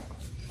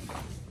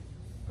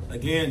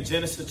Again,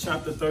 Genesis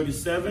chapter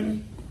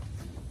 37.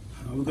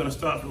 We're going to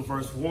start with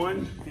verse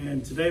 1,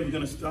 and today we're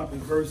going to stop at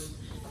verse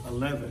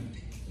 11.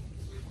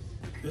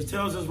 This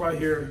tells us right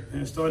here,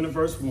 and starting at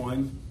verse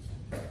 1,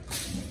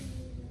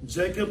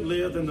 Jacob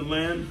lived in the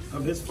land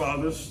of his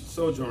fathers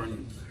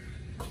sojourning,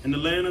 in the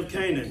land of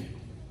Canaan.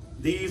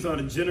 These are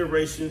the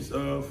generations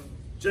of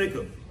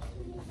Jacob.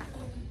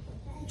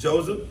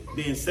 Joseph,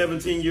 being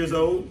 17 years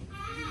old,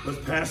 was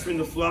pasturing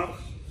the flock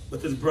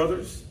with his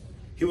brothers.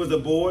 He was a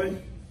boy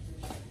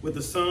with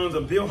the sons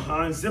of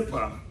Bilhah and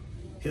Zilpah,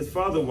 his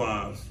father's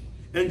wives.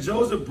 And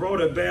Joseph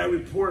brought a bad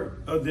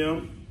report of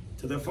them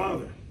to their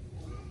father.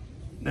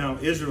 Now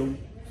Israel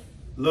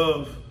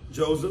loved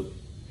Joseph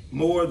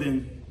more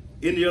than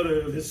any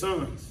other of his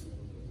sons,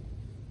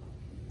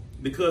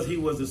 because he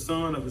was the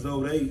son of his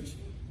old age.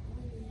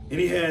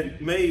 And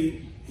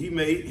he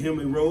made him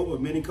a robe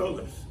of many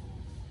colors.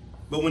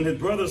 But when his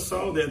brothers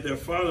saw that their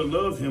father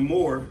loved him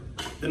more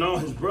than all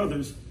his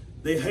brothers,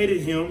 they hated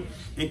him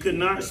and could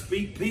not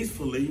speak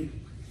peacefully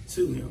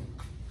to him.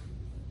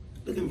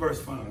 Look in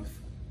verse 5.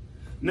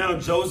 Now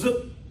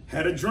Joseph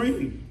had a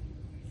dream,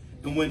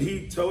 and when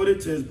he told it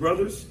to his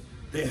brothers,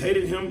 they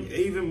hated him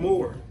even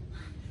more.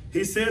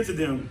 He said to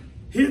them,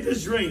 "Hear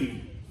this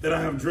dream that I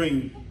have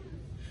dreamed.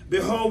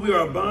 Behold, we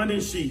are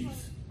binding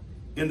sheaves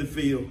in the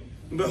field.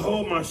 And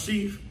behold, my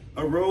sheaf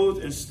arose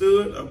and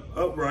stood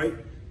upright.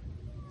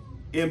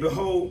 And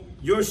behold,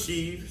 your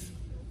sheaves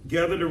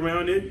gathered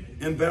around it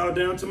and bowed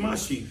down to my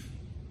sheaf."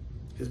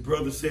 His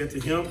brother said to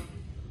him,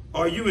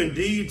 "Are you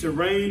indeed to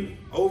reign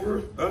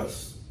over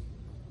us?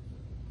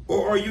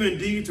 Or are you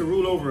indeed to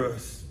rule over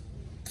us?"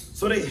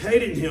 So they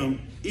hated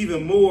him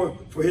even more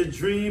for his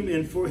dream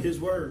and for his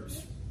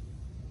words.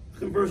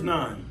 Look in verse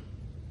 9.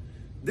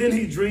 Then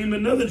he dreamed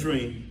another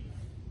dream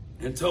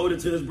and told it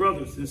to his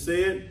brothers and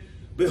said,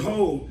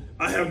 "Behold,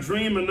 I have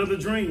dreamed another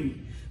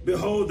dream.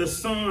 Behold, the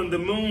sun, the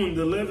moon,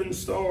 the 11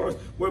 stars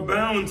were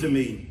bound to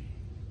me."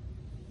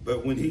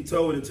 But when he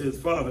told it to his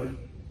father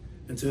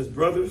and to his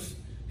brothers,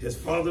 his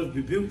father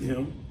rebuked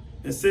him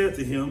and said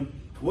to him,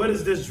 "What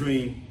is this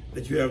dream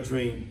that you have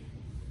dreamed?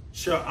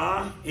 Shall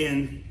I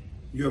and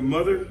your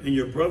mother and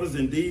your brothers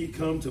indeed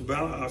come to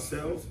bow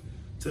ourselves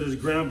to this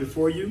ground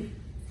before you?"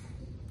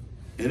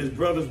 And his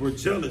brothers were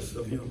jealous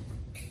of him,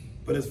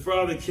 but his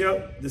father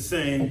kept the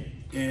saying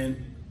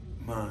in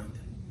mind.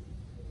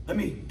 Let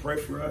me pray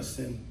for us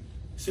and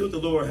see what the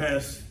Lord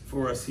has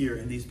for us here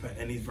in these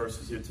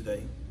verses here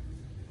today.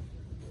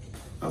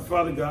 Our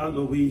Father God,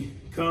 Lord, we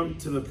come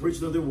to the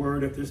preaching of the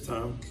word at this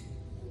time.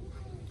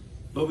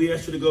 Lord, we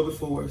ask you to go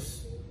before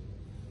us.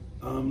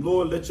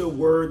 Lord, let your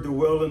word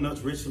dwell in us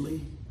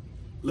richly.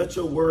 Let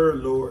your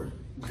word, Lord,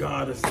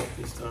 guide us at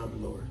this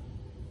time, Lord.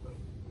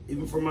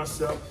 Even for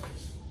myself,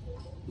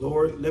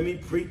 Lord, let me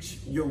preach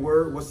your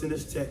word, what's in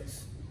this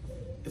text.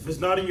 If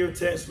it's not in your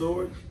text,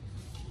 Lord,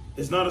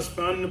 it's not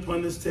expounding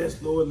upon this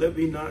text, Lord, let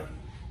me not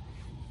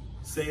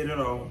say it at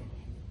all.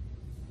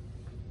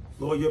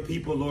 Lord, your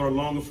people, Lord, are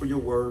longing for your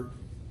word.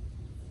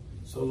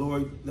 So,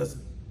 Lord,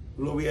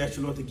 we ask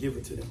you, Lord, to give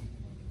it to them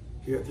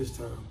here at this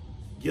time.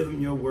 Give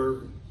them your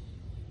word.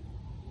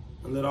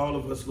 And let all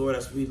of us, Lord,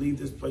 as we leave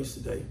this place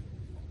today,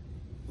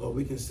 Lord,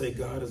 we can say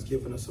God has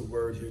given us a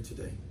word here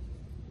today.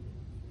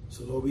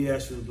 So, Lord, we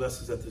ask you to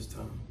bless us at this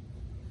time.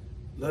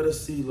 Let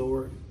us see,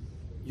 Lord,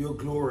 your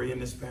glory in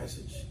this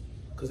passage.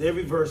 Because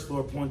every verse,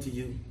 Lord, point to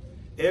you.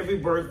 Every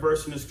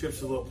verse in the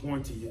scripture, Lord,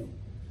 point to you.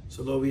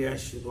 So, Lord, we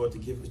ask you, Lord, to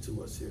give it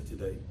to us here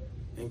today.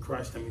 In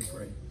Christ, let me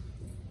pray.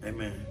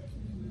 Amen.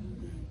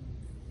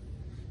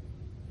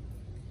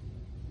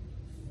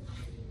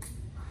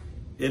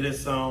 It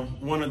is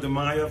one of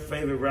Demaya's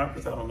favorite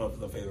rappers. I don't know if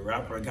it's a favorite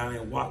rapper, a guy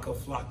named Waka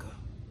Flocka.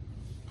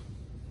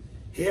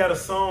 He had a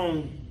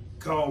song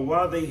called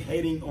 "Why They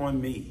Hating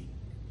on Me."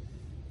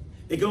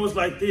 It goes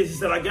like this. He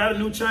said, "I got a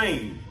new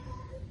chain.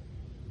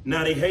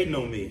 Now they hating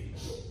on me.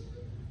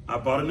 I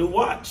bought a new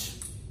watch.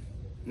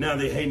 Now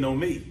they hating on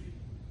me.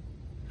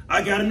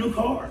 I got a new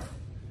car.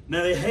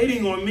 Now they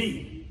hating on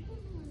me.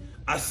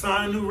 I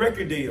signed a new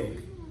record deal.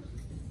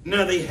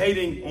 Now they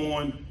hating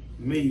on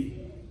me."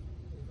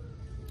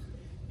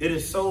 It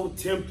is so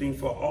tempting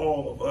for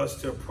all of us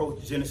to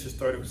approach Genesis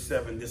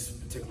 37 this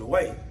particular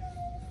way.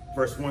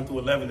 Verse 1 through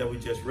 11 that we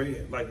just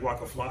read, like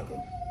Waka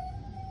Flocka.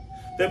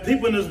 That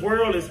people in this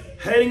world is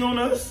hating on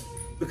us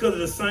because of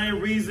the same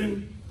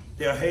reason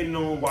they are hating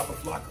on Waka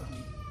Flocka.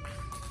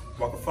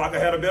 Waka Flocka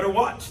had a better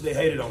watch, they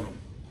hated on him.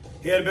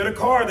 He had a better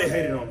car, they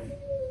hated on him.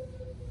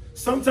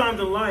 Sometimes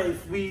in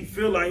life, we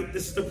feel like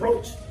this is the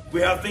approach.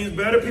 We have things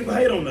better, people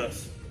hate on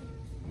us.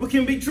 What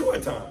can be true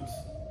at times?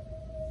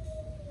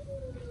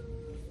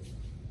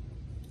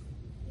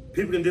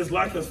 People can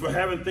dislike us for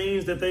having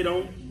things that they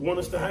don't want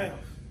us to have.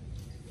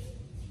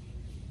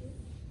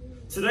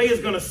 Today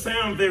is going to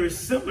sound very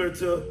similar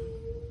to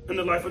in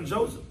the life of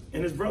Joseph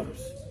and his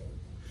brothers.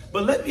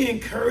 But let me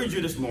encourage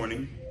you this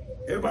morning.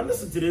 Everybody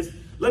listen to this.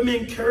 Let me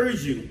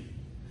encourage you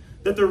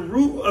that the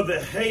root of the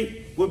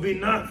hate will be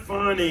not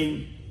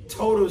finding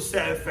total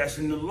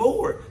satisfaction in the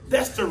Lord.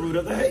 That's the root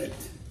of the hate.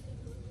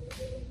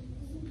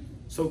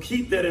 So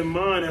keep that in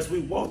mind as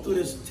we walk through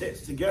this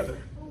text together.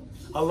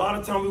 A lot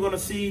of times we're going to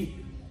see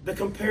the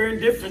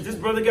comparing difference. This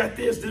brother got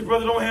this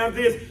brother don't have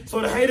this. So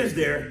the hate is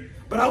there.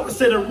 But I would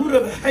say the root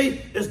of the hate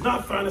is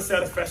not finding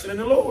satisfaction in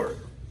the Lord.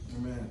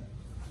 Amen.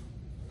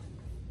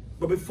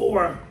 But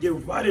before I get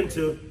right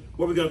into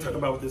what we're going to talk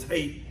about with this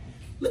hate,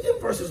 look at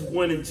verses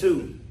 1 and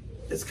 2.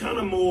 It's kind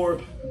of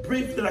more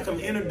briefly like an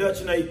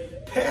introduction, a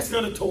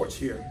passing of the torch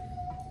here.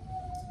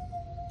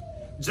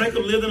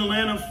 Jacob lived in the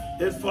land of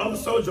his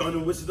father's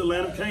sojourn, which is the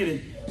land of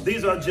Canaan.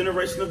 These are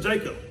generations of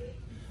Jacob.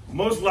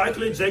 Most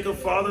likely,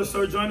 Jacob's father's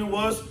sojourner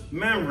was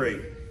Mamre,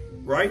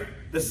 right?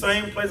 The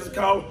same place is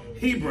called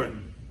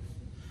Hebron.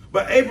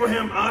 But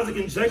Abraham, Isaac,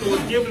 and Jacob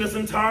was given this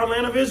entire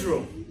land of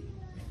Israel.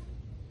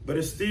 But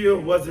it still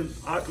wasn't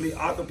actually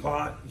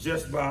occupied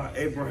just by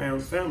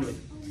Abraham's family.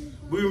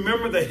 We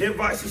remember the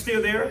Hivites are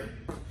still there.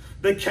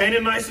 The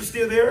Canaanites are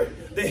still there.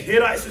 The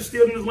Hittites are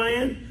still in this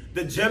land.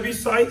 The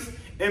Jebusites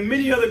and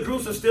many other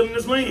groups are still in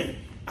this land.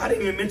 I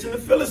didn't even mention the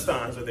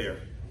Philistines are there.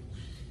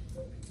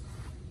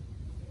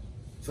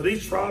 So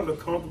these tribes are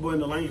comfortable in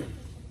the land.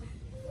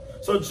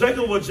 So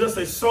Jacob was just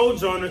a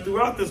sojourner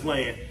throughout this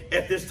land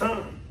at this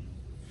time.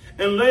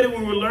 And later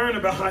we will learn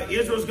about how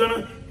Israel's going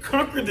to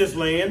conquer this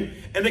land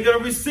and they're going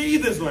to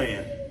receive this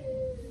land.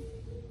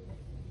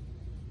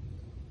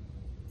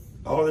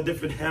 All the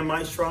different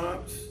Hamite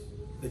tribes,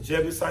 the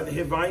Jebusites, the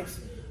Hivites,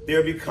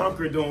 they'll be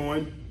conquered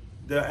during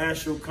the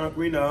actual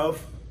conquering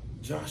of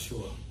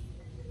Joshua.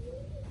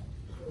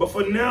 But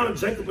for now,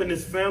 Jacob and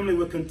his family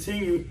will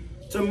continue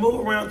to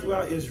move around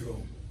throughout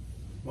Israel.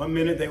 One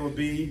minute they will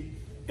be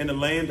in the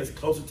land that's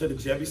closer to the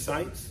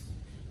Jebusites,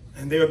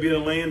 and they will be in the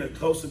land that's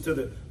closer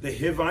to the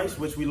Hivites,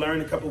 which we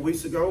learned a couple of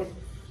weeks ago.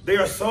 They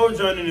are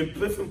sojourning in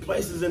different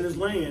places in this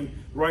land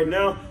right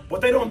now,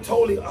 but they don't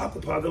totally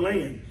occupy the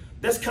land.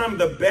 That's kind of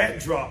the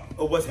backdrop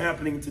of what's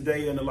happening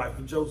today in the life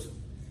of Joseph,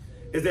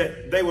 is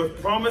that they were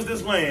promised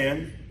this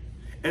land,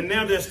 and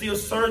now they're still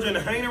surging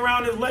and hanging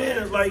around this land.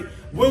 It's like,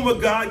 when will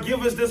God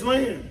give us this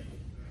land?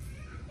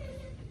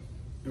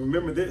 And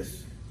remember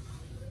this.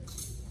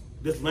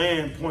 This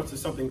land points to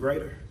something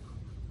greater.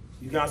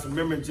 You guys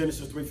remember in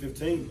Genesis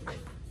 3:15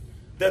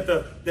 that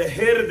the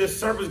head of this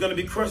serpent is going to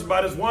be crushed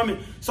by this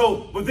woman.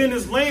 So within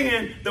this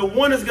land, the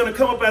one that's going to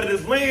come up out of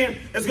this land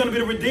is going to be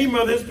the redeemer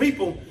of his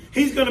people.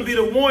 He's going to be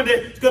the one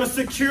that's going to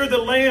secure the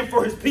land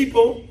for his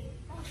people.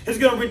 He's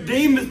going to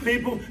redeem his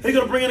people. He's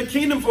going to bring in a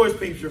kingdom for his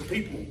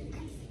people.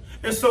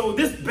 And so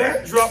this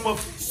backdrop of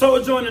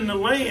sojourn in the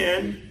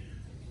land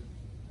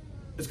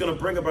is going to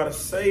bring about a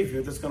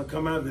savior that's going to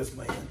come out of this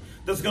land.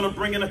 That's going to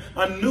bring in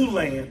a new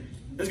land.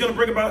 It's going to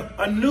bring about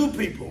a new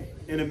people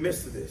in the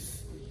midst of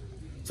this.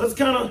 So it's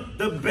kind of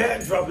the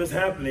backdrop that's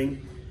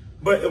happening.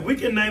 But if we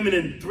can name it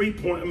in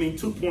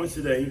 2 points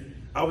today,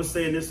 I would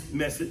say in this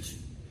message,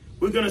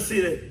 we're going to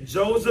see that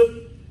Joseph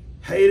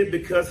hated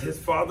because his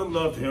father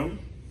loved him.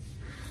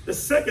 The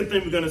second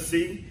thing we're going to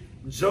see,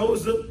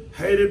 Joseph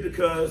hated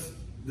because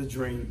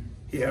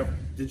he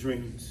had the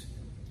dreams.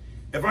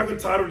 If I could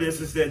title this,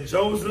 it's that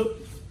Joseph,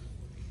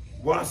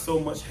 why so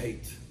much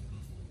hate?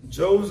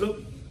 Joseph,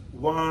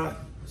 why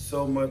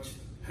so much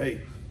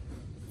hate?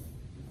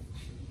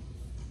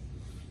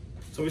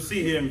 So we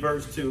see here in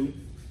verse 2,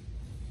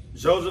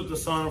 Joseph, the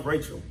son of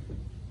Rachel.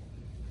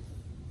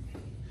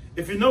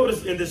 If you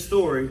notice in this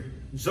story,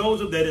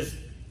 Joseph,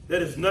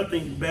 that is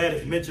nothing bad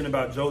is mentioned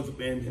about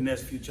Joseph in the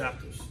next few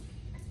chapters.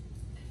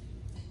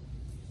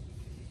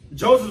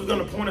 Joseph is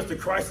going to point us to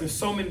Christ in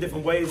so many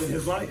different ways in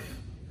his life.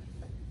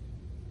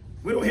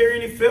 We don't hear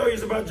any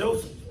failures about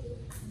Joseph.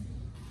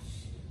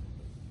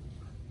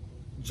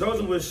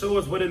 Joseph will show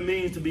us what it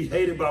means to be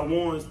hated by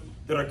ones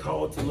that are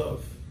called to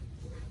love.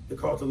 They're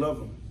called to love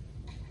him.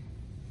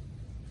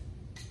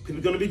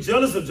 People are going to be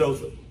jealous of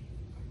Joseph.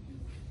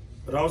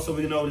 But also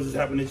we know this is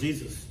happening to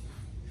Jesus.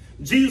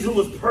 Jesus, who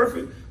was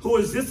perfect, who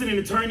existed in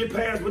eternity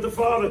past with the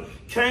Father,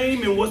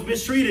 came and was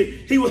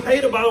mistreated. He was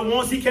hated by the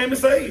ones he came to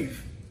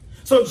save.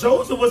 So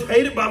Joseph was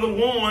hated by the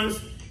ones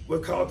who were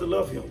called to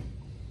love him.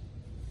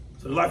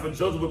 So the life of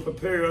Joseph will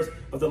prepare us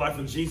of the life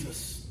of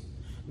Jesus.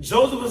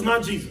 Joseph is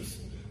not Jesus.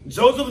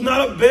 Joseph is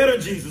not a better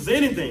Jesus,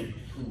 anything.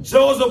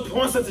 Joseph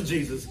points us to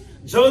Jesus.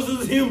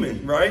 Joseph is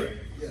human, right?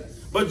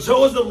 Yes. But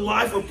Joseph's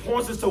life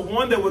points us to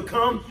one that would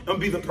come and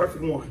be the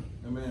perfect one.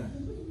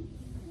 Amen.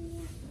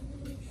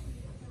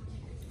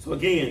 So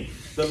again,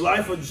 the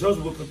life of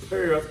Joseph will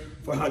prepare us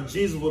for how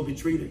Jesus will be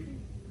treated.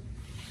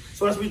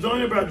 So as we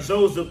learn about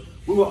Joseph,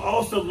 we will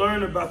also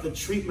learn about the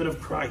treatment of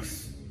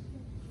Christ.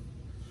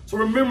 So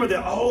remember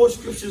that all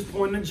scriptures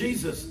point to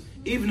Jesus,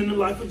 even in the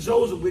life of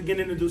Joseph we're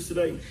getting introduced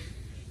today.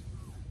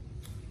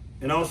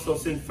 And also,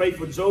 since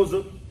faithful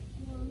Joseph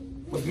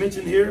was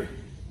mentioned here,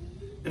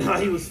 and how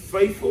he was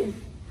faithful,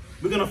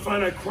 we're going to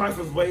find out Christ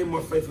was way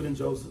more faithful than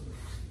Joseph.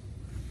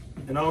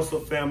 And also,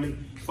 family,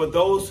 for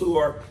those who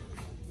are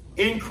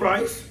in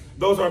Christ,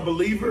 those are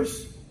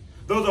believers,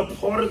 those are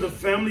part of the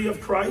family of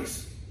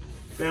Christ,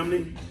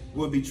 family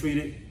will be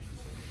treated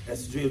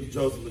as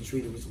Joseph was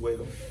treated as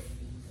well.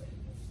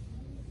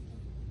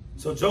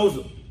 So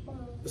Joseph,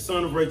 the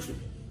son of Rachel,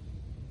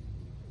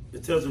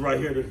 It tells it right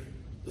here,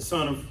 the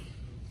son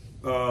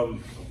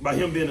of, by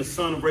him being the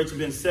son of Rachel,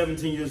 being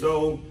 17 years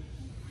old,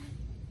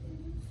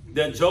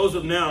 that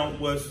Joseph now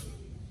was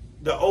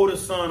the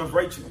oldest son of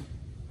Rachel.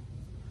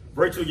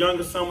 Rachel's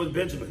youngest son was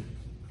Benjamin.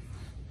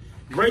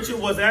 Rachel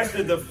was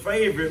actually the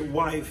favorite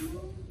wife,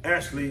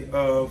 actually,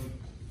 of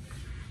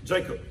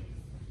Jacob.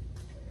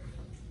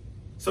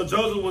 So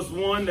Joseph was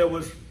one that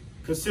was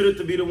considered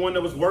to be the one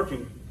that was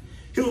working.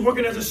 He was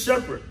working as a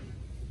shepherd.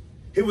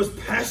 He was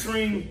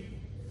pasturing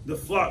the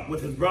flock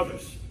with his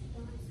brothers.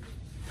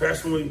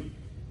 Pasturing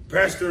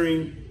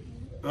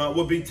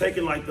would be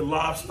taking like the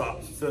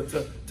livestock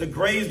to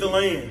graze the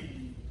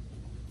land,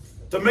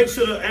 to make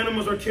sure the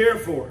animals are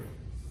cared for.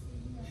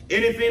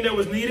 Anything that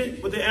was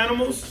needed with the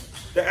animals,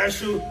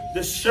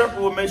 the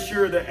shepherd would make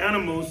sure the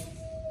animals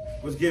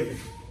was given.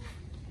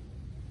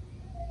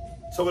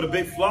 So with a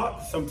big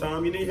flock,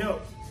 sometimes you need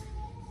help.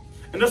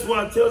 And that's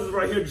why it tells us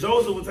right here,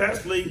 Joseph was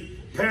actually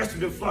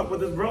pasturing the flock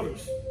with his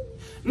brothers.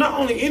 Not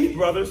only any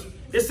brothers,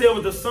 it said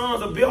with the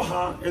sons of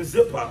Bilhah and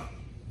Zilpah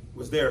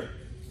was there.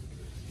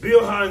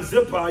 Bilhah and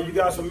Zilpah, you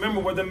guys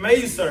remember, were the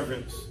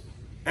maidservants,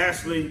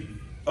 actually,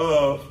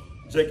 of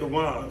Jacob's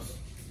wives,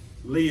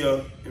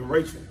 Leah and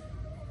Rachel.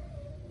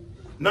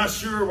 Not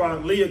sure why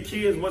Leah's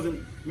kids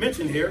wasn't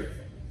mentioned here,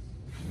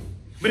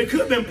 but it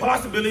could have been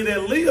possibility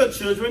that Leah's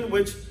children,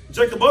 which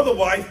Jacob's other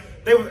wife,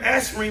 they were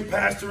actually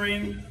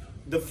pasturing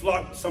the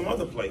flock some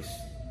other place.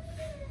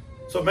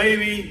 So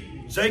maybe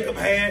Jacob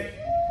had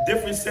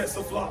different sets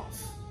of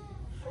flocks.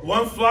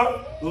 One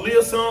flock,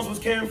 Leah's sons was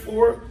caring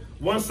for.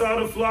 One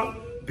side of the flock,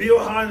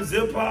 Bilhah and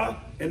Zilpah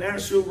and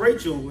actual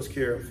Rachel was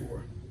caring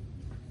for.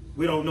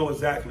 We don't know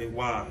exactly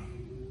why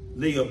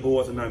Leah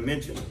boys are not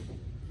mentioned.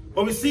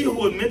 But we see who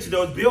was mentioned,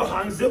 though, is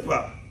Bilhah and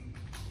Zilpah.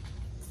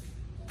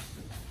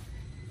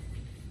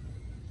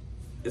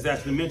 It's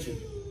actually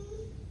mentioned.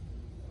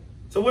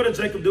 So what did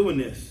Joseph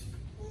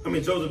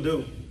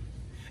do?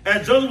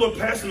 As Joseph was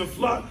passing the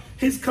flock,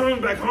 he's coming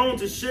back home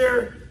to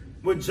share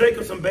with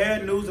Jacob some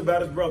bad news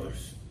about his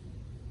brothers.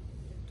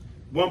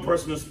 One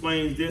person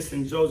explains this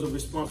in Joseph's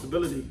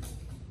responsibility.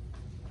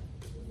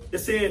 It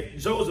said,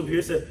 Joseph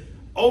here said,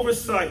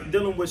 oversight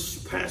dealing with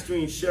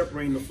pastoring and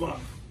shepherding the flock.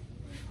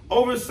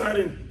 Oversight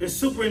and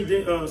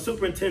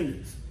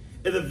superintendence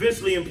is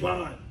eventually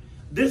implied.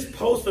 This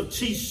post of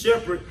chief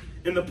shepherd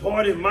in the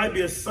party might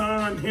be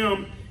assigned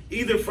him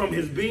either from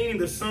his being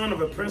the son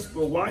of a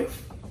principal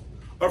wife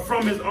or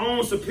from his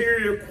own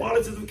superior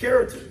qualities of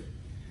character.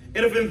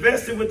 And if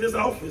invested with this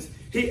office,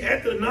 he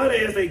acted not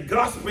as a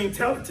gossiping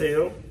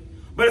tattletale,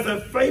 but as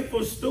a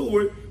faithful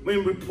steward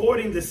when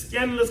reporting the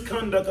scandalous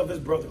conduct of his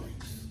brethren.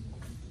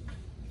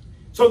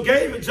 So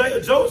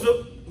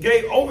Joseph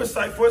gave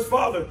oversight for his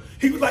father.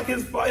 He was like in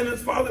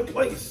his father's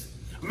place,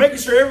 making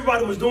sure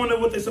everybody was doing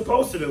what they're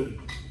supposed to do.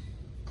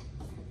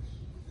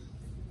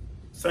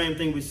 Same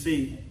thing we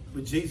see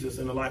with Jesus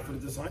in the life of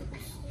the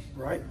disciples,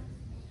 right?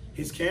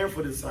 He's caring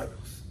for the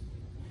disciples.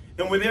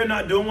 And when they're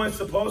not doing what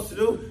they're supposed to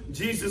do,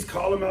 Jesus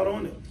called them out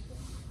on it.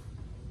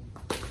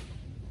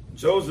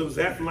 Joseph was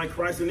acting like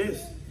Christ in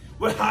this,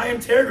 with high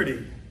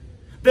integrity.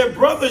 That,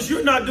 brothers,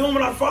 you're not doing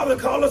what our Father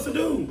called us to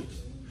do.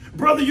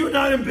 Brother, you're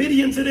not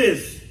obedient to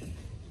this.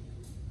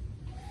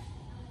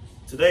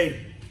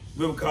 Today,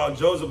 we would call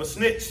Joseph a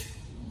snitch,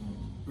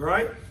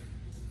 right?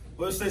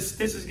 What it says,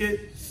 stitches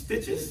get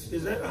stitches?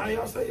 Is that how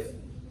y'all say it?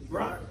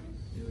 Right?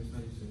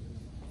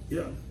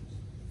 Yeah.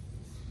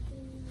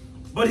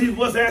 But he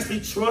was actually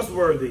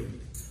trustworthy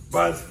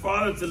by his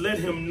father to let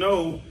him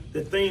know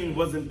the thing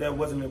wasn't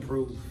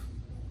improved.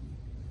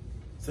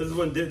 So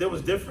that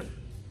was different.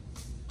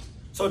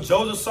 So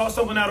Joseph saw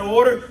something out of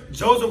order.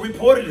 Joseph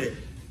reported it.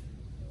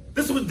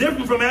 This was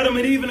different from Adam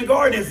and Eve in the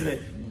garden, isn't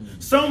it?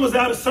 Something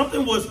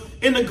was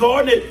in the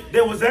garden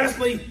that was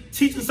actually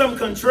teaching something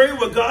contrary to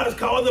what God has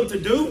called them to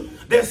do.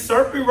 That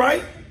serpent,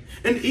 right?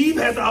 And Eve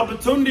has the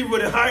opportunity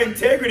with a high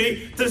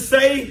integrity to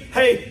say,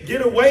 hey,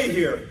 get away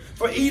here.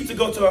 For Eve to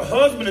go to her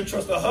husband and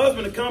trust her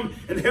husband to come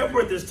and help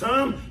her at this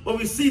time. But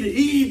we see that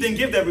Eve didn't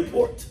give that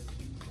report.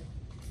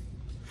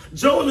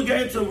 Joseph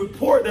gave to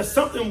report that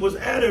something was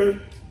out of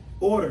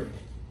order.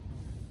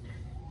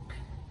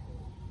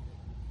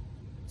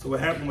 So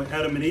what happened with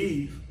Adam and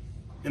Eve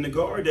in the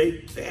garden,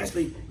 they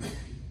actually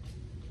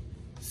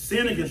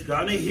sinned against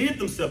God and they hid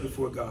themselves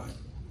before God.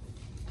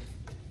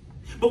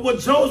 But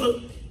with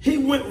Joseph, he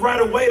went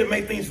right away to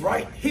make things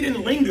right. He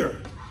didn't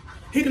linger.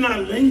 He did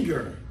not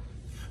linger.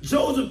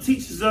 Joseph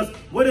teaches us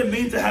what it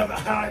means to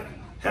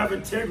have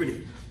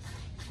integrity.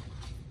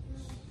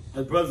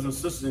 As brothers and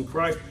sisters in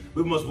Christ,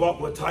 we must walk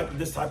with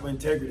this type of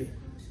integrity.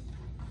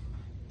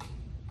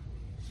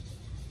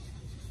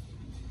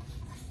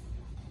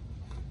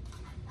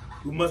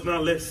 We must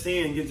not let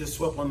sin get just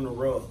swept under the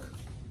rug.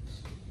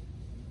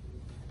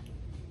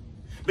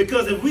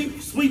 Because if we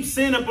sweep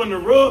sin up under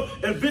the rug,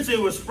 eventually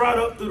it will sprout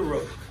up through the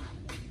rug.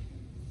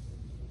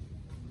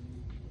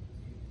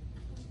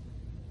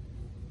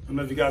 I don't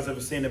know if you guys ever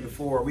seen it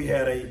before. We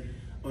had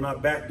on our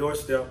back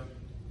doorstep,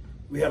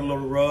 we had a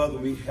little rug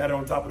and we had it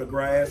on top of the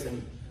grass,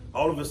 and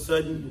all of a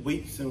sudden,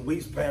 weeks and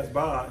weeks passed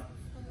by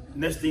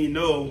Next thing you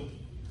know,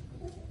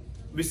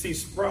 we see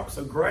sprouts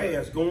of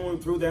grass going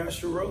through the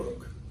Asher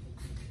rug.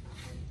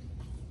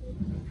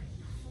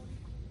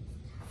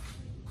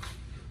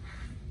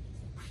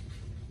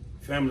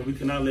 Family, we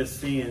cannot let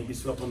sin be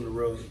swept under the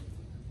rug.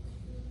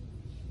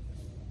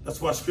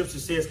 That's why Scripture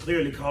says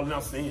clearly, calling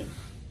out sin.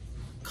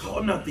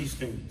 Calling out these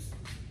things.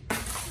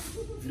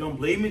 If you don't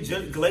believe me,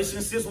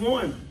 Galatians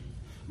 6:1.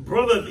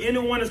 Brother, if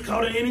anyone is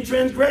caught in any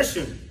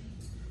transgression,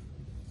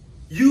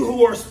 you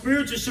who are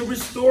spiritual should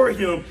restore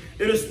him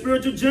in a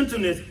spiritual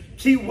gentleness.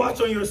 Keep watch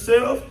on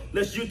yourself,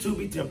 lest you too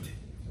be tempted.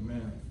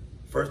 Amen.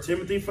 1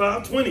 Timothy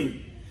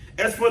 5:20.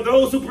 As for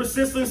those who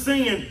persist in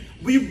sin,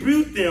 we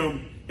rebuke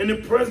them in the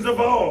presence of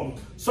all,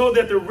 so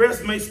that the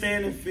rest may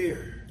stand in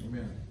fear.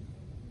 Amen.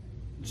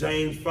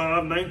 James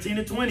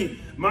 5:19-20.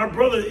 My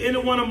brother, if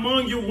anyone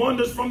among you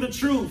wanders from the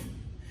truth,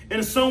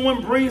 and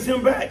someone brings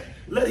him back,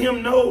 let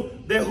him know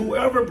that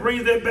whoever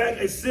brings that back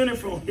a sinner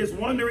from his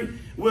wandering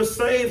will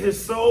save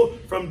his soul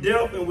from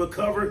death and will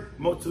cover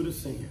multitude of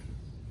sin.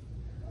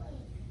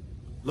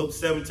 Luke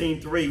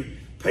 17:3.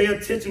 Pay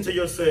attention to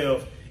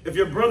yourselves. If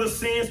your brother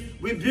sins,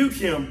 rebuke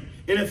him,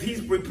 and if he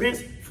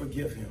repents,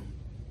 forgive him.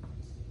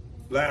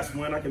 Last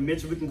one I can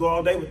mention, we can go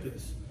all day with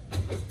this.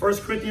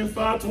 1 Corinthians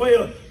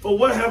 5:12. For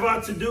what have I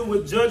to do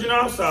with judging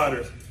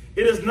outsiders?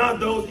 It is not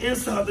those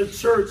inside the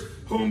church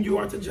whom you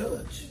are to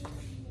judge.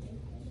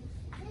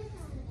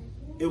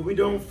 If we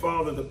don't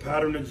follow the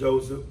pattern of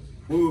Joseph,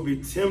 we will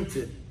be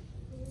tempted.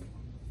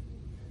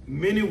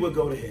 Many will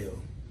go to hell.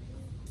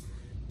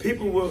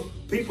 People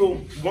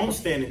won't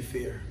stand in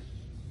fear.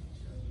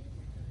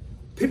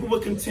 People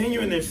will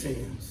continue in their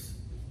sins.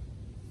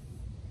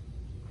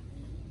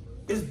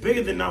 It's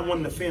bigger than not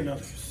wanting to offend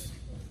others.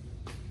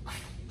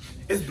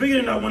 It's bigger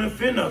than not wanting to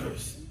offend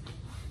others.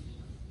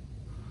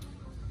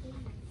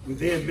 We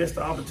then miss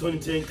the opportunity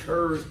to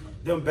encourage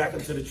them back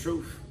into the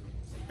truth.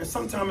 And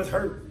sometimes it's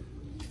hurt.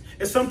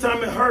 And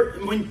sometimes it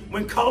hurt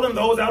when calling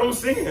those out on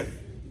sin.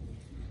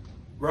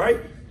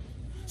 Right?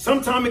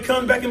 Sometimes it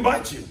comes back and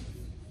bites you.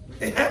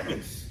 It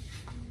happens.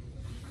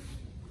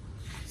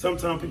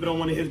 Sometimes people don't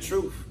want to hear the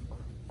truth.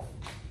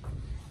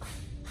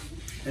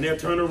 And they'll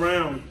turn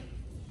around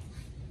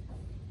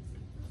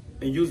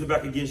and use it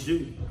back against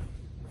you.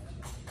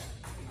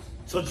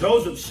 So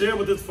Joseph shared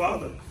with his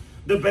father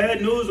the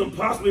bad news and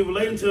possibly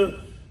relating to,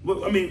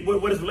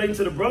 what is relating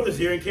to the brothers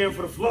here and caring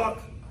for the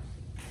flock.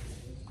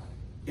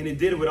 And he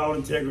did it with all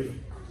integrity.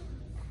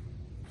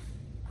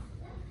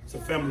 So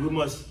family, we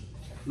must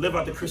live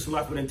out the Christian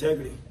life with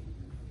integrity.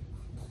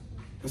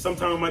 And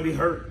sometimes it might be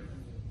hurt.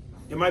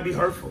 It might be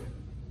hurtful.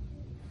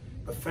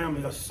 But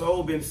family, a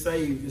soul being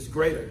saved is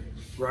greater,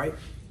 right?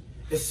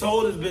 A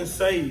soul that's been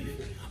saved.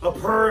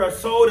 A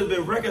soul that's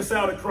been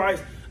reconciled to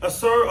Christ. A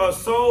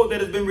soul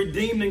that has been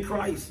redeemed in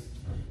Christ.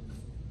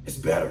 It's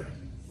better,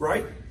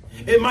 right?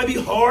 It might be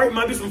hard. It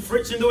might be some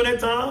friction during that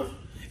time.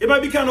 It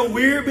might be kind of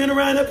weird being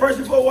around that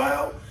person for a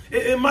while.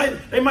 They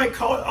might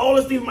call it, all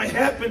these things might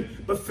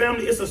happen, but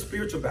family, it's a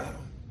spiritual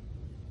battle.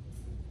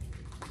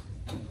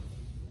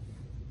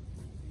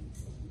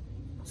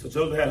 So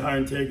Joseph had high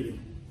integrity.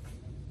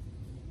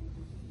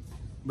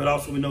 But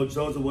also we know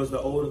Joseph was the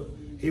older,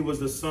 he was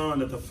the son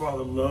that the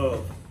father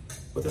loved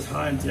with his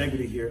high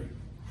integrity here.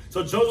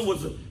 So Joseph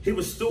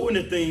was stewarding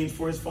the things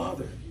for his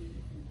father.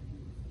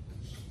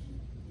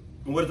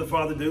 And what did the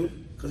father do?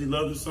 Because he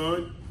loved his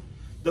son.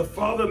 The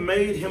father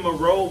made him a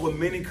robe with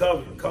many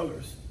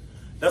colors.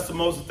 That's the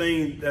most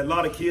thing that a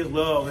lot of kids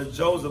love is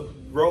Joseph's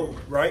robe,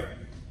 right?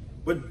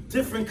 With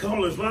different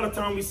colors. A lot of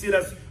times we see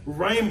that's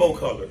rainbow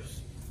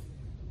colors.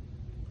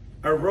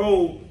 A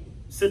robe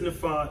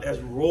signified as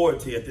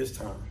royalty at this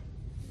time.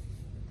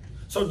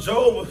 So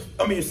Joseph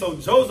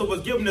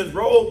was given this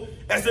robe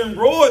as in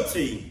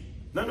royalty.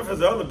 None of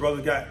his other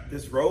brothers got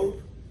this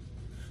robe.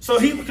 So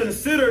he was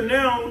considered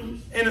now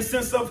in a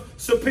sense of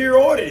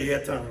superiority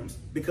at times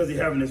because he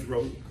having this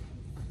robe.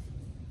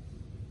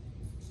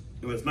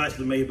 It was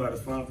nicely made by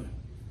his father.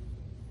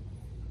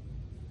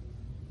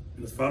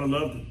 And his father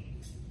loved him.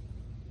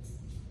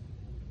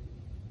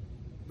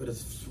 But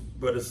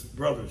his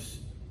brothers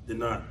did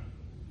not.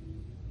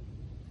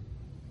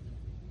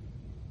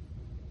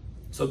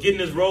 So getting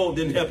this robe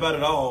didn't help out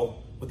at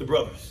all with the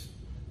brothers.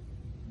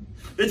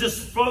 It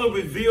just further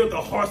revealed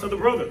the hearts of the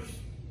brothers.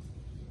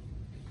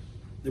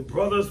 The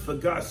brothers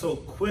forgot so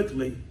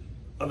quickly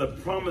of the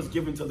promise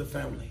given to the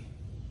family.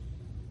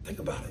 Think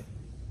about it.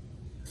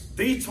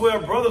 These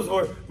 12 brothers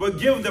were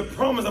given the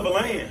promise of a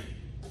land.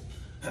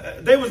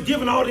 They was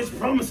given all these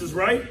promises,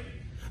 right?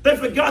 They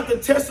forgot the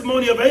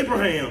testimony of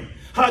Abraham,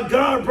 how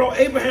God brought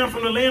Abraham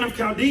from the land of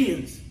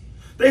Chaldeans.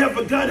 They have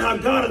forgotten how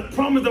God had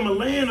promised them a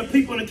land, a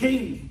people, and a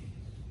king.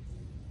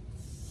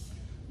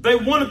 They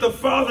wanted the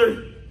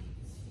father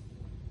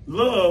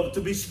love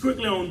to be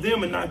strictly on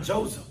them and not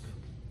Joseph.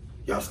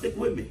 Y'all stick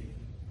with me.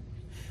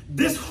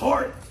 This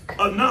heart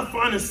of not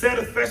finding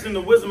satisfaction in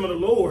the wisdom of the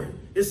Lord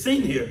is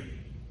seen here.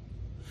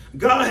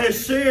 God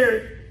has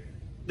shared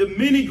the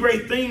many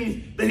great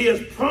things that he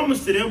has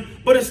promised to them,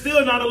 but it's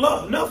still not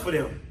enough for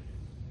them.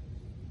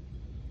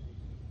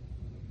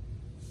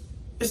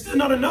 It's still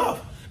not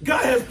enough.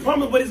 God has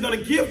promised what he's going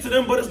to give to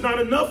them, but it's not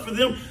enough for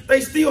them.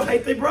 They still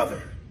hate their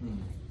brother.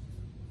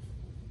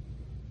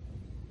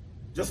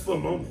 Just for a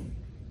moment,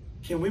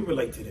 can we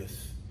relate to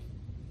this?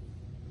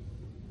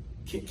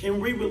 Can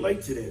we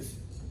relate to this?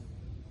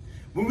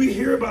 When we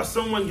hear about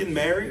someone getting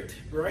married,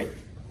 right?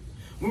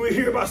 When we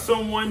hear about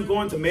someone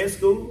going to med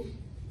school,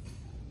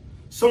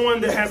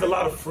 someone that has a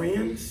lot of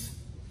friends,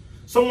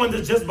 someone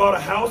that just bought a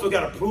house or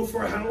got approved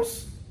for a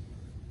house,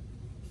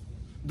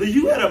 do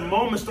you at a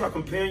moment start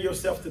comparing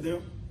yourself to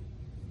them?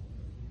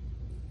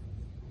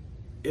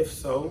 If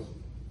so,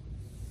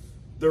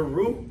 the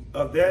root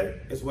of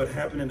that is what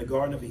happened in the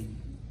Garden of Eden.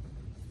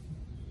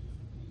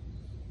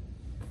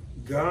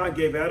 God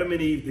gave Adam and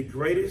Eve the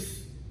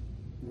greatest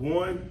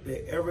one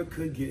they ever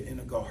could get in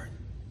a garden.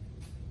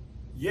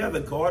 Yeah, the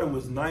garden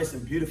was nice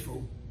and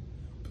beautiful,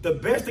 but the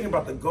best thing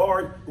about the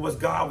garden was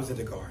God was in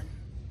the garden.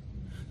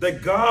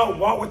 That God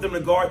walked with them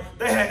in the garden.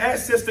 They had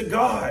access to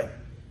God.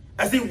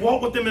 As he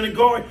walked with them in the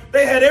garden,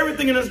 they had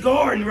everything in his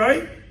garden,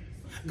 right?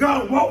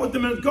 God walked with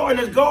them in his garden.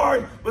 His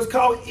garden was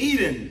called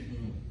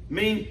Eden,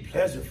 meaning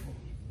pleasurable.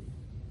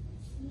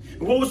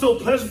 And what was so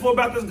pleasurable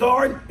about this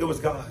garden? It was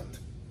God.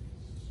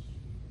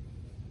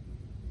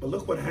 But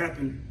look what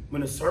happened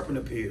when the serpent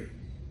appeared.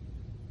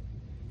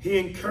 He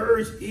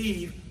encouraged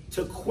Eve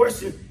to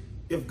question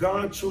if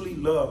God truly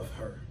loved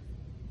her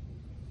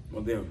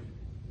or them.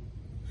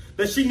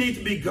 That she needs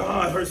to be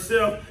God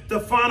herself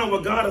to find out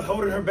what God is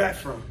holding her back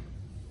from.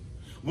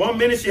 One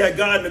minute she had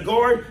God in the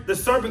garden. The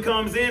serpent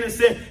comes in and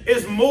said,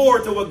 it's more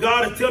to what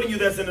God is telling you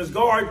that's in his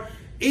garden.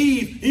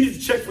 Eve, you need to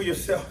check for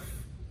yourself.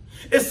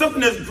 It's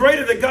something that's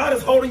greater that God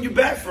is holding you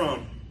back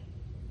from.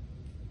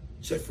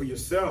 Check for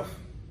yourself.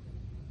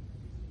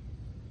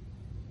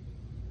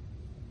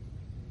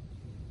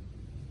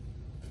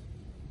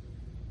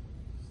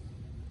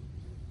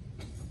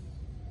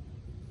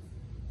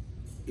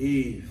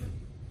 Eve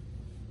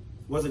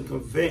wasn't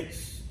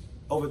convinced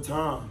over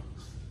time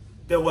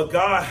that what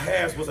God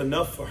has was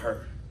enough for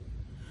her.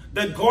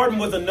 That garden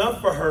was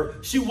enough for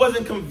her. She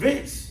wasn't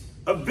convinced.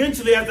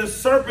 Eventually, as the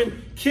serpent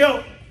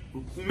kept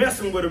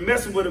messing with her,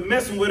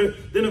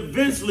 then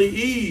eventually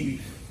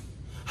Eve,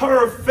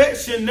 her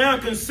affection now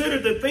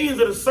considered the things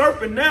of the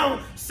serpent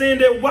now, saying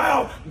that,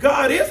 wow,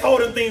 God is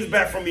holding things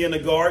back from me in the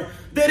garden,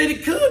 that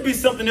it could be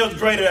something else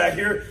greater out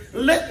here.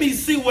 Let me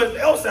see what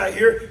else out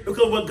here,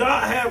 because what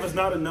God has is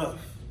not enough.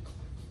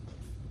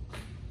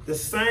 The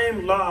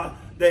same lie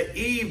that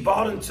Eve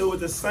bought into is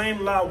the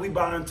same lie we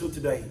buy into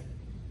today.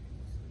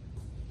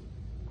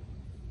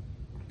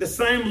 The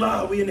same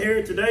lie we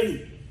inherit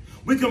today.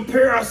 We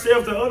compare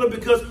ourselves to others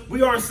because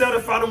we aren't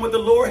satisfied in what the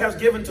Lord has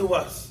given to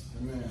us.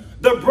 Amen.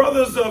 The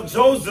brothers of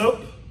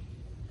Joseph,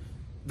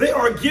 they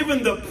are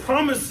given the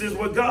promises,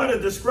 what God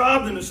has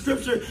described in the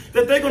scripture,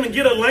 that they're going to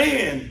get a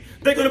land.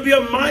 They're going to be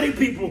a mighty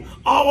people.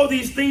 All of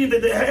these things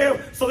that they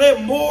have, so they're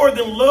more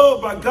than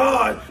loved by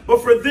God.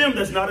 But for them,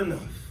 that's not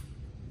enough.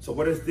 So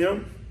what is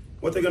them?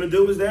 What they're going to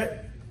do is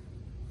that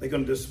they're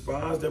going to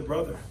despise their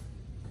brother.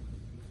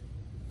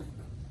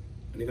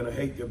 And they're going to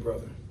hate their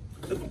brother.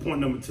 Look at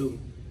point number 2.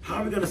 How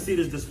are we going to see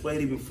this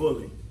displayed even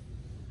fully?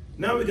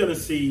 Now we're going to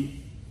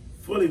see,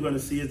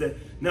 is that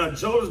now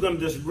Joel is going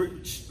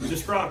to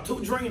describe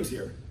 2 dreams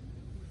here.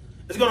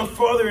 It's going to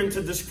further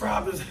into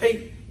describe this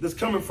hate that's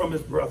coming from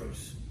his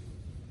brothers.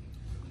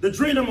 The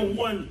dream number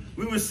 1,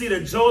 we will see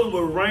that Joseph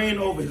will reign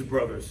over his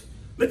brothers.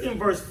 Look in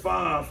verse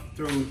 5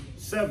 through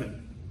 7.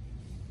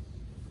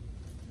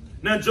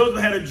 Now Joseph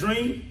had a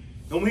dream,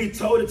 and when he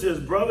told it to his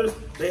brothers,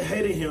 they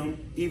hated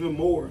him even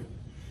more.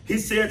 He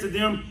said to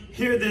them,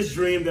 hear this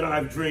dream that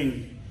I've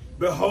dreamed.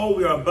 Behold,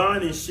 we are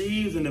bound in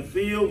sheaves in the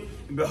field,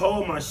 and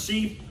behold, my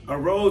sheep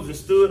arose and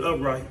stood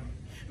upright.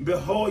 And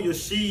behold, your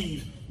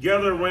sheaves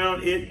gather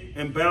around it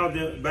and bow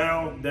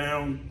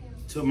down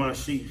to my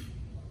sheep.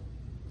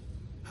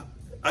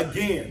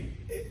 Again,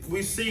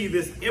 we see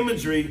this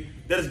imagery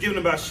that is given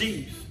about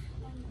sheaves.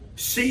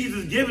 Sheaves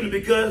is given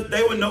because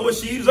they would know what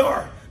sheaves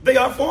are. They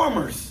are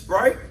farmers,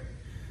 right?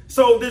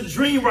 So this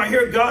dream right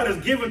here, God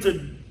has given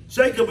to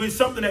Jacob is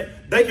something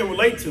that they can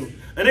relate to.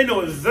 And they know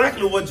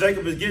exactly what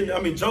Joseph is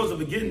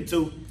getting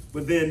to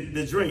within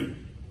the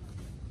dream.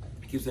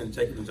 I keep saying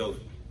Jacob and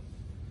Joseph.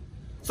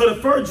 So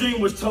the first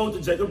dream was told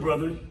to Jacob's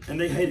brother, and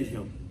they hated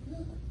him.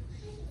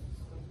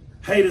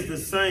 Hate is the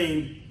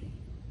same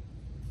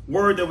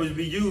word that would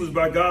be used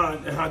by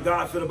God and how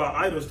God felt about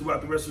idols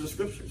throughout the rest of the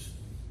scriptures.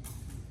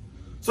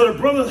 So the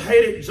brothers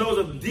hated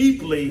Joseph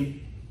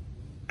deeply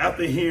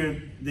after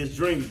hearing this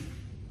dream.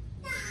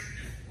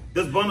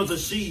 There's bundles of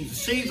sheaves.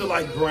 Sheaves are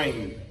like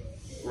grain,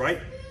 right?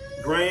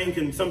 Grain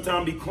can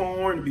sometimes be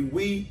corn, it can be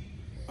wheat.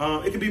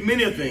 It can be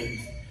many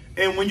things.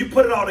 And when you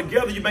put it all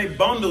together, you make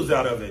bundles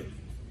out of it.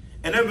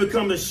 And that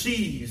becomes the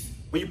sheaves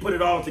when you put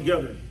it all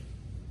together.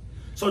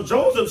 So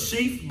Joseph's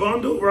sheaf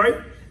bundle, right,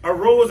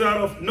 arose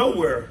out of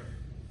nowhere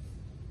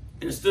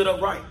and it stood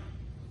upright.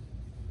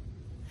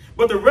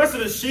 But the rest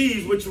of the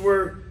sheaves, which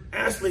were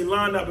actually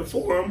lined up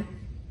before him,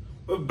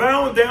 were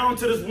bound down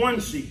to this one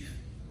sheaf.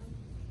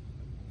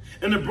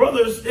 And the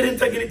brothers, they didn't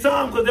take any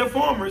time because they're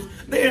farmers.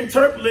 They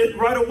interpret it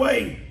right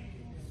away.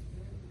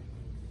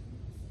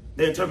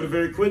 They interpret it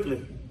very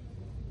quickly.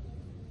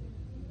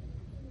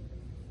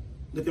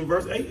 Look in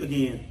verse 8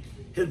 again.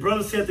 His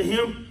brother said to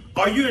him,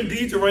 are you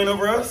indeed to reign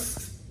over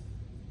us?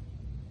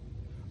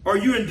 Are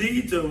you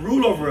indeed to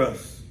rule over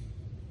us?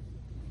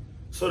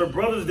 So the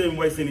brothers didn't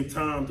waste any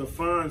time to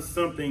find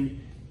something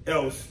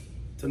else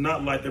to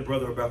not like their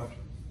brother about.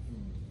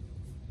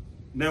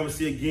 Now we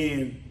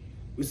see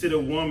the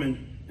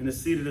woman and the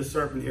seed of the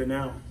serpent here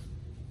now.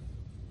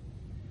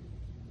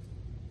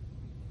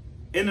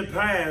 In the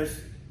past,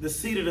 the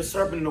seed of the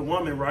serpent and the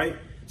woman, right?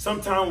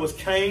 Sometimes was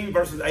Cain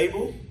versus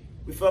Abel.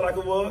 We felt like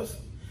it was.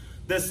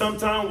 Then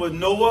sometime was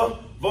Noah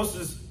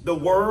versus the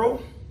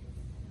world.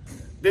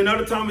 Then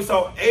another time we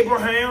saw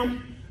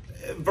Abraham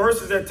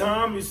versus that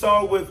time we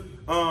saw with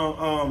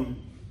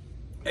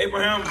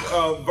Abraham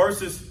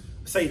versus,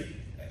 say,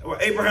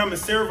 Abraham and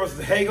Sarah versus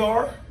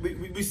Hagar.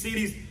 We see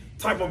these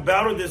type of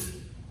battle, this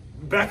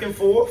back and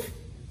forth.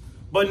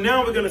 But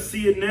now we're going to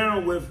see it now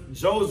with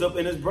Joseph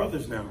and his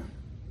brothers now.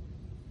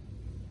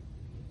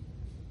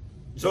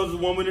 Joseph,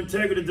 one with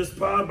integrity,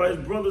 despised by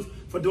his brothers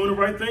for doing the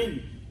right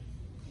thing.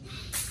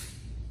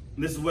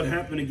 And this is what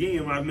happened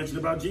again when I mentioned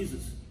about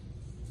Jesus.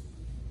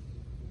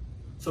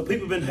 So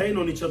people have been hating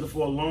on each other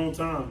for a long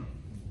time.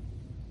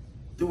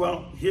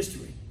 Throughout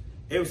history.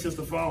 Ever since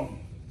the fall.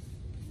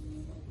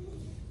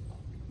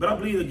 But I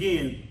believe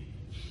again,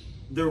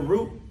 the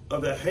root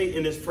of the hate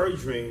in this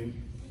first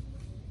dream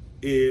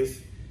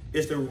is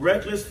the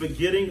reckless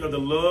forgetting of the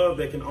love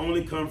that can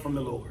only come from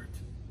the Lord.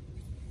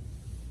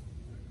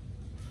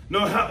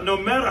 No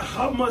matter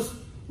how much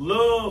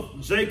love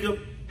Jacob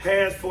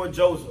has for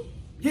Joseph.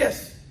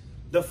 Yes,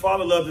 the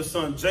father loved his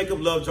son.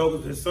 Jacob loved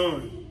Joseph, his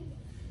son.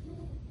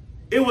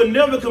 It will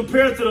never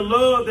compare to the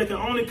love that can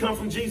only come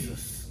from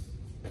Jesus.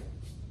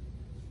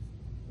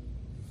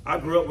 I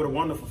grew up with a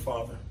wonderful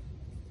father.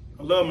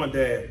 I love my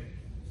dad.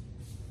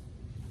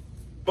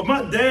 But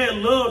my dad's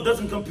love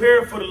doesn't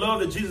compare for the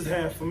love that Jesus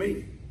has for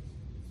me.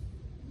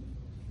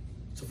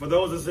 So for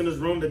those that's in this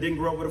room that didn't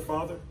grow up with a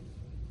father,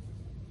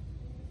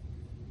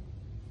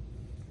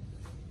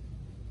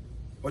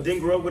 or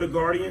didn't grow up with a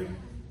guardian,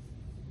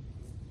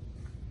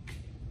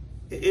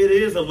 it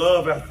is a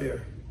love out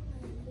there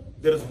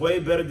that is way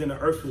better than the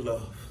earthly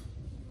love.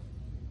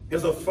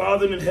 There's a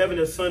Father in heaven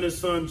that sent his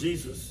son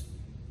Jesus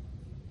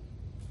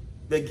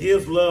that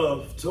gives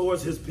love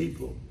towards his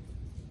people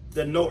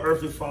that no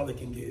earthly father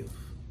can give.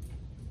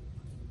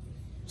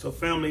 So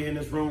family in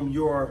this room,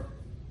 you are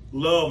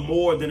loved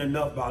more than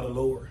enough by the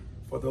Lord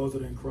for those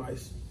that are in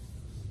Christ.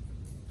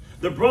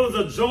 The brothers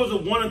of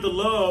Joseph wanted the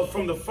love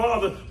from the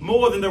Father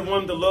more than they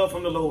wanted the love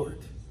from the Lord.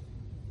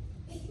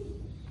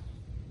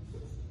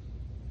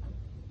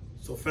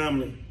 So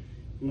family,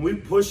 when we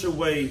push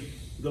away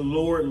the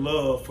Lord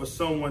love for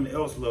someone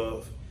else's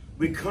love,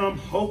 we become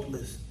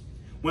hopeless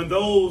when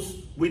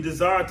those we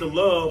desire to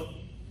love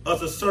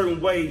us a certain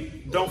way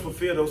don't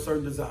fulfill those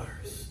certain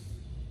desires.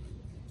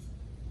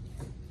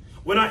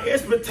 When our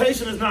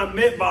expectation is not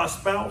met by a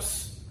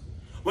spouse,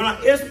 when our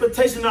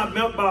expectation is not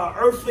met by an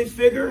earthly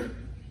figure,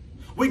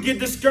 we get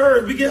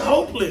discouraged, we get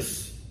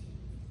hopeless.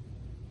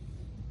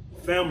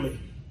 Family,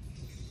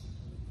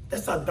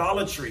 that's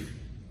idolatry.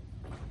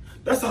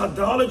 That's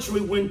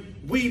idolatry when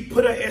we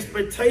put an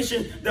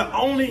expectation that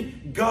only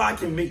God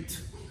can meet.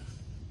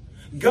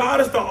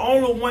 God is the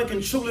only one who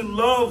can truly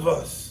love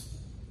us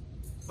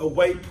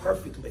away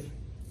perfectly.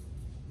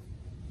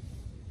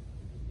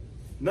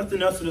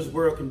 Nothing else in this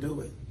world can do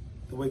it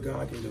the way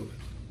God can do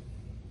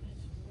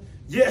it.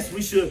 Yes,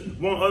 we should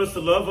want others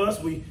to love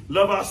us. We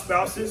love our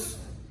spouses.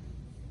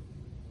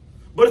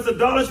 But it's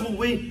idolatry when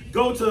we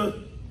go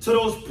to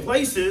those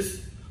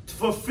places to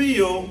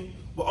fulfill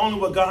only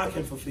what God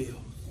can fulfill.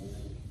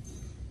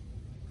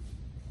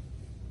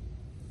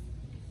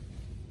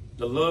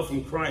 The love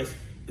from Christ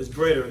is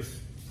greater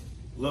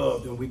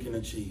love than we can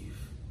achieve.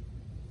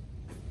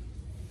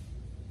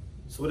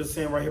 So what it's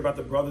saying right here about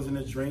the brothers in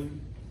this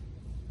dream,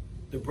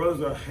 the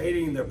brothers are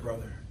hating their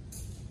brother.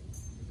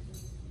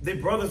 The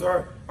brothers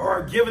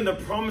are given the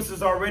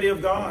promises already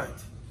of God.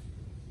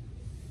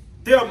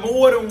 They are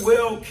more than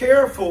well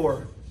cared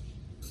for.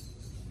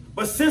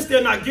 But since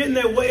they're not getting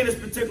their way in this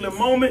particular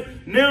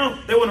moment,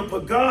 now they want to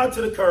put God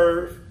to the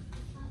curve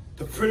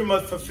to pretty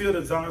much fulfill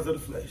the desires of the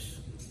flesh.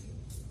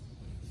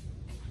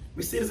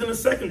 We see this in the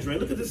second dream.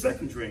 Look at the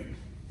second dream.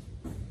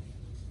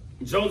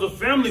 Joseph's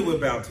family will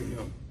bow to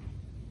him.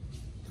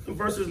 Look at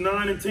verses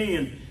 9 and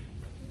 10.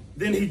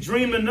 Then he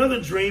dreamed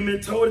another dream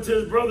and told it to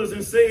his brothers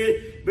and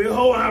said,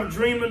 behold, I have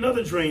dreamed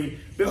another dream.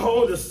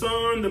 Behold, the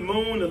sun, the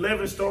moon, the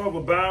 11 stars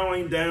were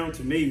bowing down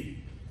to me.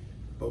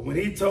 But when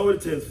he told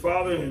it to his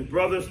father and his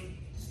brothers,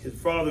 his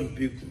father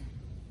rebuked him.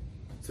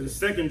 So the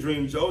second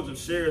dream Joseph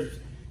shares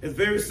is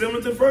very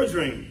similar to the first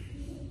dream.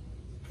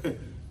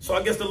 So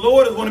I guess the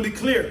Lord is going to be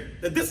clear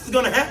that this is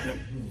going to happen.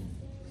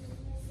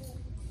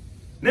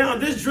 Now,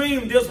 this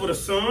dream deals with a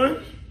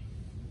sun,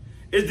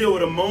 it deals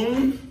with a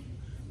moon,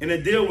 and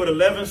it deals with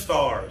 11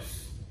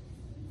 stars.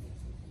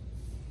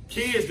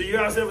 Kids, do you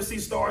guys ever see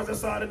stars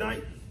outside at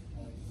night?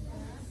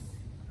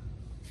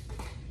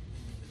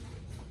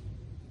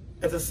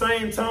 At the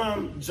same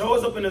time,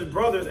 Joseph and his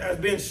brothers, as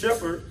being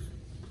shepherds,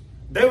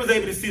 they was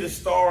able to see the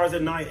stars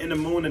at night and the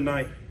moon at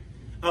night.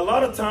 A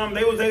lot of time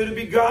they was able to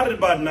be guided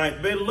by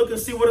night. They look and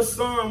see where the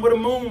sun, where the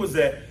moon was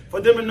at, for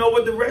them to know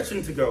what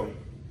direction to go.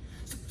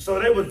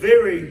 So they were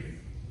very,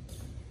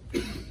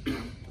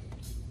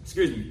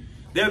 excuse me,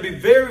 they would be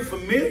very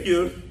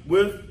familiar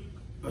with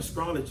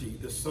astrology,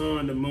 the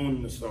sun, the moon,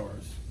 and the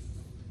stars.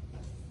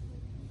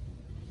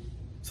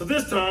 So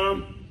this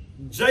time,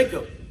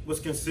 Jacob was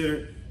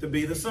considered to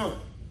be the son.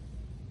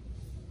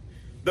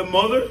 The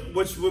mother,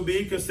 which would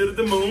be considered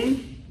the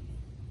moon,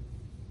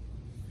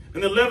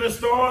 and the 11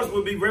 stars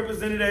would be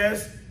represented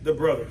as the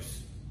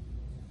brothers.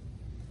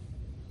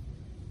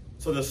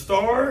 So the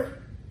star,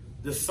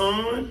 the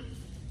sun,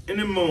 and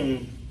the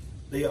moon,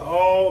 they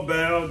all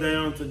bow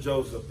down to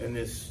Joseph in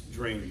this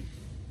dream.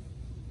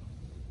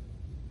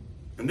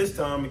 And this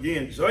time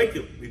again,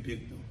 Jacob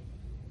rebuked them.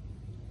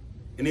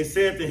 And he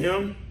said to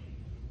him,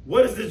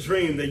 "What is the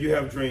dream that you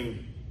have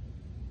dreamed?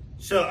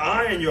 Shall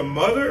I and your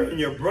mother and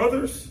your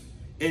brothers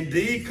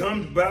indeed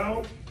come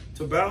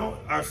to bow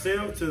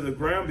ourselves to the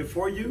ground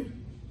before you?"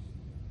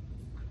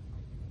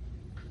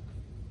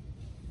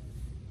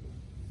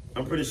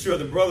 I'm pretty sure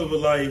the brothers were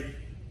like,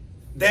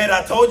 "Dad,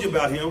 I told you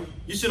about him.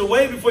 You should have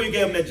waited before you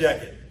gave him that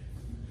jacket.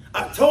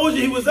 I told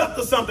you he was up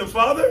to something,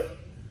 Father."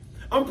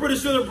 I'm pretty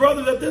sure the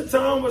brothers at this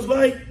time was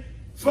like,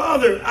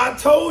 "Father, I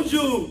told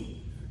you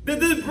that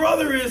this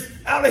brother is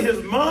out of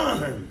his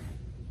mind."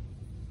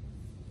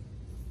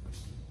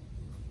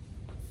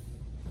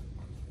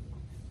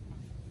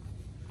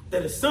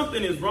 That if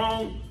something is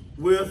wrong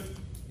with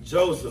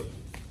Joseph.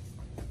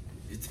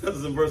 It tells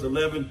us in verse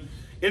 11,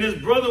 "And his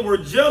brothers were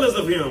jealous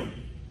of him,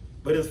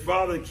 but his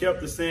father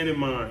kept the saying in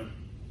mind."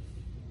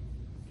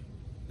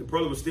 The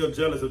brother was still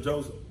jealous of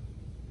Joseph.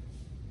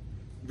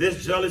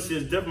 This jealousy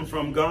is different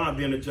from God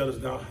being a jealous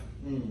God.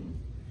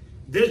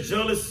 This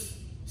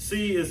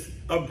jealousy is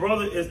a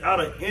brother is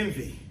out of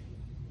envy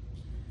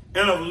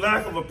and of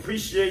lack of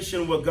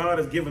appreciation of what God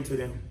has given to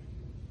them.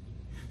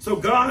 So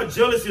God's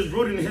jealousy is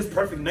rooted in his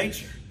perfect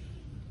nature.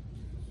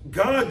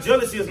 God's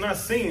jealousy is not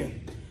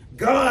sin.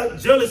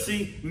 God's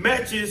jealousy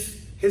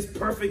matches his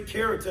perfect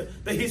character,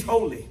 that he's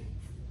holy.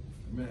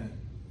 Amen.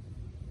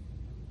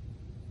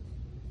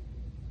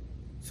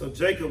 So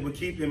Jacob would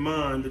keep in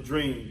mind the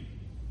dream.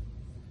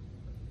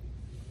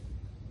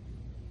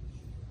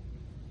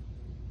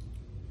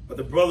 But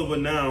the brother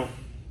would now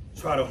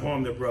try to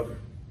harm their brother.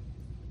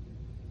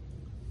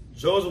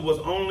 Joseph was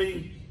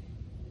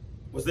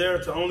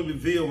there to only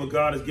reveal what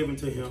God has given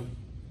to him.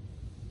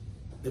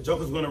 That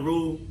Joseph was going to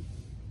rule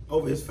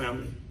over his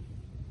family.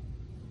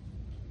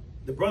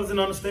 The brothers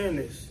didn't understand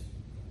this.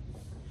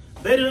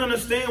 They didn't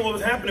understand what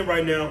was happening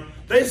right now.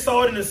 They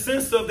saw it in the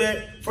sense of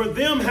that for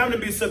them having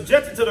to be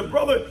subjected to the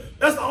brother,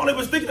 that's all they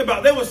was thinking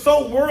about. They were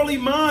so worldly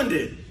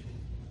minded.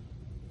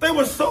 They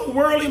were so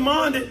worldly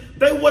minded,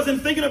 they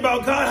wasn't thinking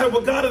about God,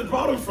 what God has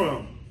brought them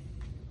from.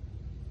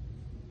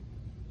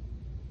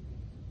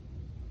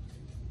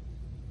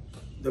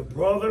 The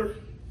brother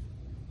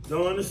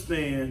don't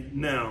understand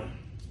now,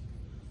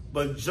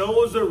 but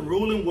Joseph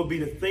ruling will be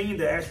the thing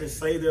that actually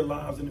save their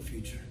lives in the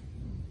future.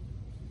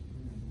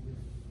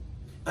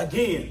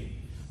 Again,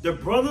 the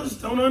brothers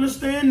don't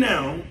understand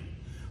now,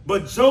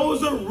 but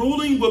Joseph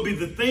ruling will be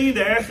the thing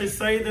that actually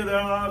save their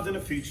lives in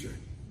the future.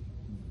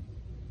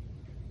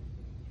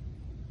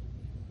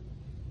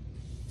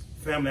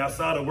 Family,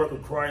 outside the work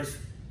of Christ,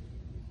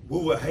 we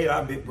will hate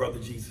our big brother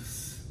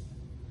Jesus.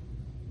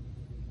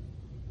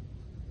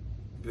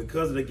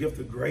 Because of the gift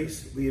of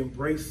grace, we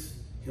embrace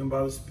him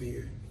by the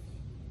Spirit.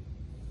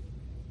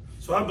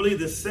 So I believe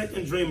the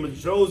second dream of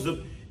Joseph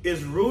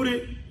is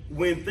rooted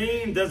when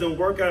things doesn't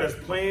work out as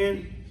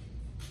planned.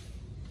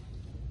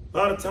 A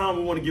lot of times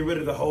we want to get rid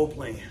of the whole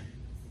plan.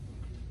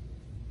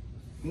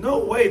 No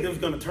way this was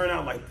going to turn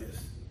out like this.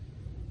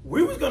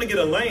 We was going to get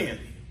a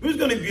land. We was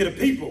going to get a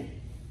people.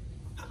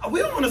 We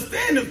don't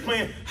understand this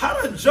plan.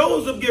 How did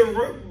Joseph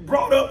get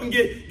brought up and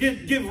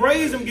get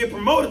raised and get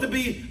promoted to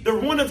be the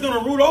one that's going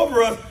to rule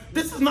over us?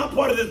 This is not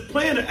part of this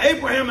plan that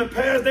Abraham had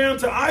passed down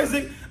to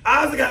Isaac.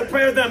 Isaac got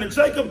passed down to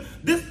Jacob.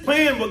 This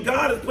plan, what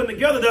God is putting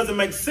together, doesn't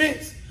make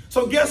sense.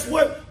 So guess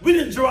what? We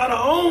didn't draw out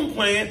our own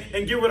plan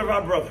and get rid of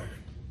our brother.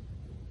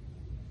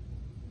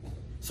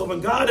 So when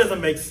God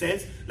doesn't make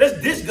sense,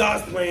 let's ditch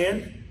God's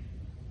plan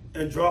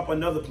and draw up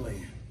another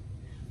plan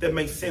that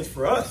makes sense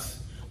for us.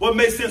 What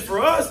makes sense for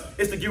us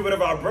is to get rid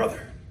of our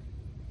brother.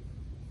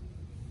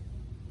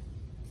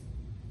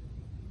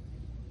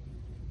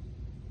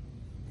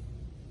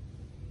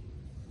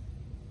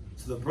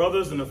 So the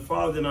brothers and the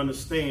father didn't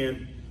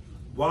understand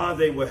why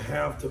they would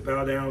have to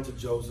bow down to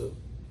Joseph.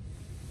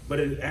 But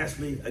it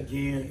actually,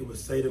 again, it would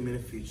save them in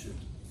the future.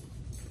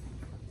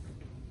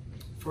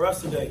 For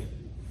us today,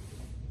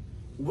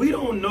 we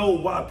don't know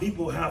why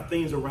people have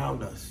things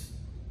around us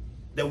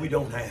that we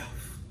don't have.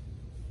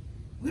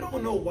 We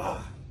don't know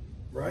why.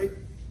 Right?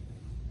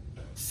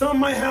 Some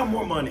might have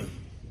more money.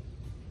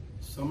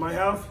 Some might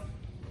have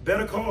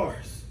better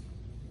cars.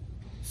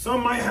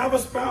 Some might have a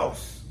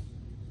spouse.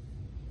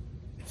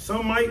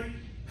 Some might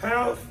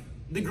have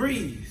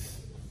degrees.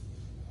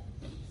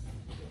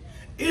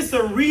 It's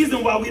a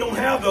reason why we don't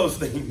have those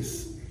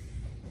things.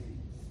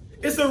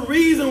 It's a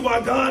reason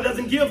why God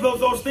doesn't give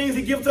those things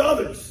he gives to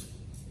others.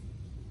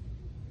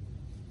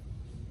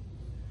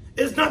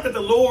 It's not that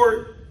the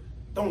Lord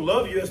don't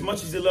love you as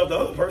much as he loved the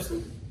other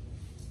person.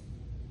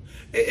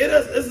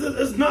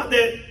 It's not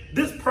that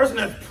this person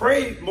has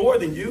prayed more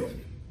than you.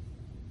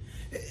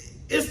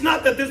 It's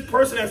not that this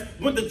person has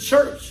went to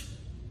church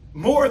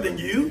more than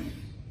you.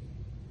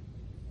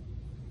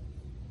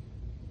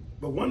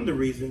 But one of the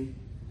reasons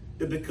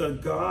is because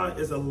God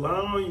is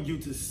allowing you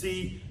to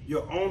see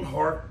your own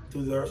heart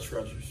through their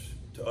treasures,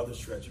 to others'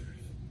 treasures.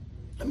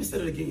 Let me say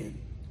it again.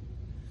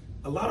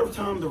 A lot of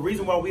times the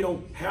reason why we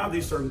don't have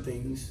these certain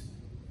things,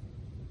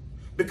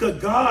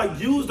 because God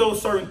used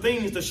those certain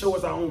things to show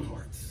us our own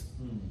hearts.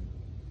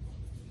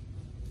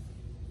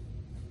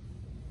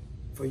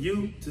 For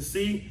you to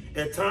see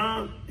at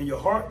times in your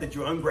heart that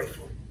you're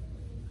ungrateful.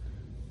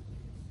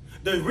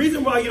 The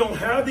reason why you don't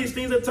have these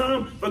things at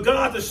times, for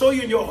God to show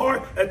you in your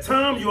heart at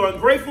times you're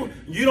ungrateful,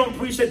 you don't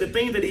appreciate the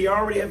things that he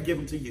already have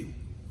given to you.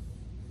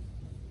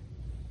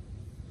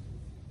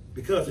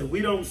 Because if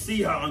we don't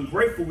see how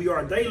ungrateful we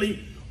are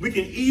daily, we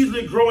can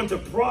easily grow into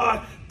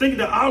pride, thinking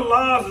that our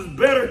lives is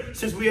better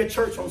since we at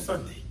church on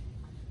Sunday.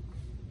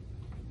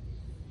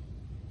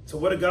 So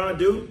what did God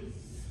do?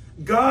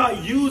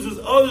 God uses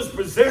others'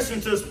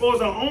 possessions to expose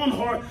our own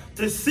heart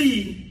to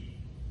see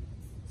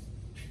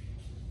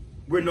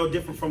we're no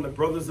different from the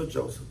brothers of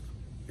Joseph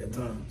at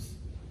times.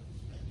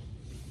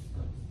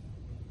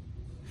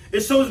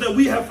 It shows that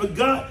we have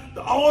forgot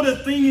all the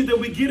things that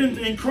we get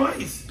in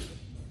Christ.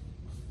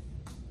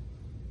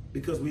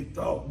 Because we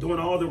thought doing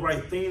all the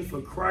right things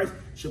for Christ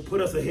should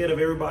put us ahead of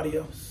everybody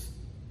else.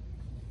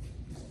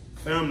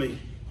 Family,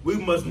 we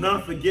must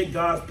not forget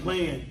God's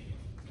plan.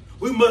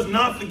 We must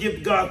not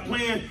forget God's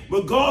plan,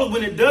 regardless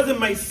when it doesn't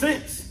make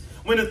sense.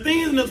 When the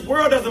things in this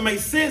world doesn't make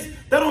sense,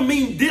 that don't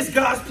mean this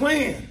God's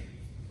plan.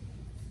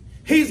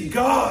 He's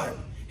God.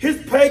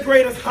 His pay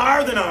grade is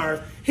higher than ours.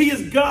 He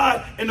is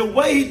God, and the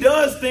way he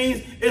does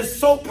things is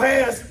so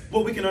past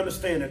what we can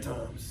understand at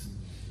times.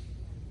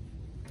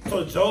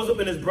 So Joseph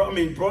and his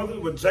brothers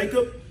with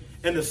Jacob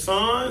and the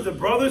sons, the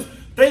brothers,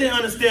 they didn't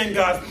understand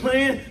God's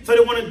plan, so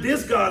they wanted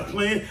this God's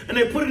plan, and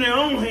they put it in their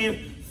own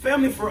hands.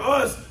 Family, for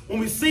us, when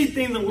we see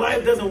things in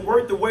life doesn't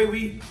work the way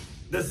we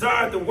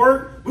desire it to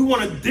work, we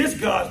want to diss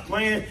God's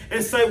plan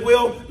and say,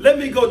 well, let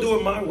me go do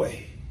it my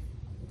way.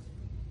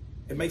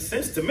 It makes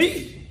sense to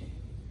me.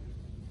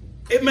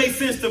 It makes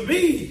sense to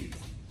me.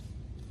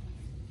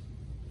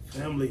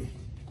 Family,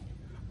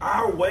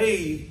 our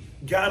way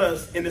got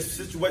us in this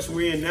situation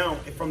we're in now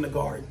from the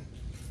garden.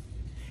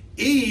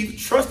 Eve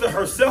trusted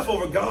herself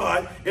over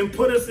God and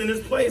put us in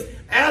this place.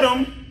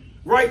 Adam,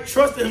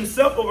 trusted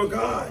himself over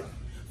God.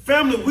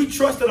 Family, we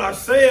trusted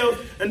ourselves,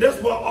 and that's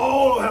why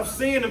all have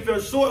sinned and fell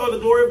short of the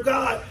glory of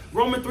God.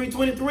 Romans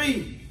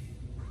 3:23.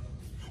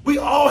 We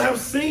all have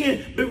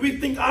sinned, but we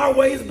think our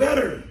way is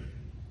better.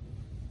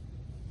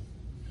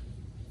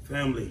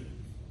 Family,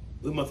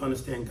 we must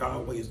understand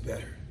God's way is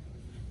better.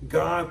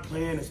 God's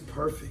plan is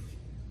perfect.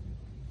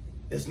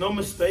 It's no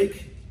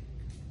mistake.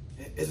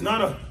 It's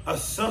not a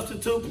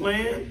substitute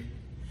plan.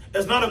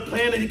 It's not a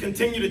plan that he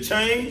continued to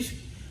change.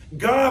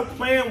 God's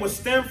plan was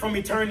stamped from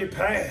eternity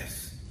past.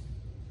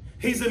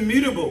 He's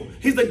immutable.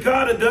 He's the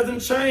God that doesn't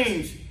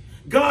change.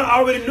 God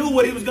already knew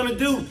what he was going to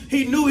do.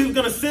 He knew he was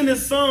going to send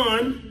his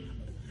son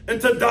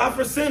and to die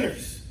for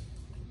sinners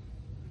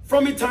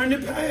from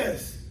eternity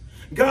past.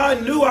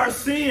 God knew our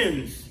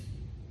sins.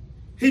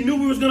 He knew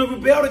we was going to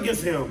rebel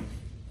against him.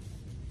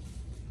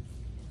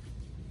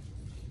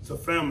 So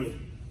family,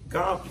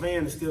 God's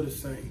plan is still the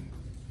same.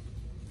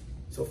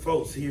 So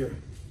folks here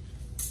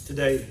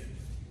today,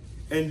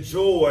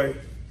 enjoy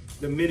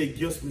the many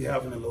gifts we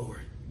have in the Lord.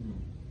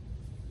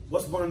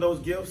 What's one of those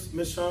gifts,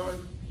 Miss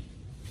Shawn?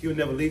 He would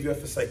never leave you or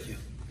forsake you.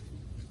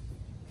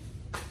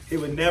 He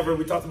would never,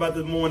 we talked about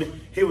this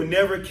morning, he would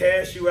never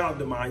cast you out,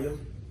 Demaya.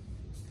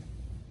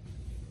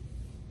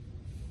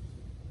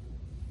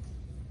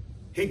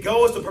 He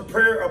goes to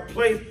prepare a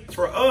place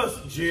for us,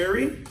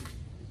 Jerry.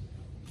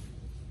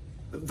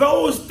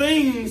 Those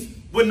things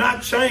will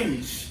not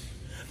change.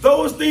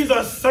 Those things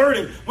are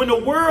certain. When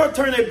the world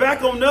turns their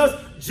back on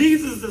us,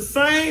 Jesus is the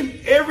same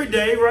every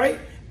day, right?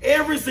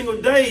 Every single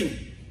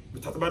day. We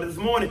talked about it this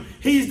morning.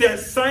 He's that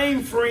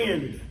same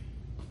friend.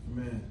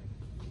 Amen.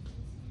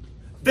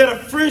 That a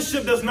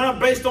friendship that's not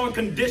based on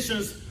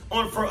conditions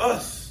for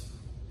us.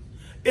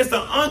 It's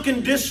an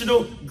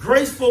unconditional,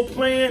 graceful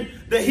plan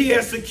that he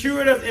has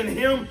secured us in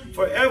him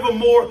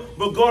forevermore,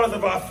 regardless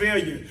of our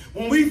failure.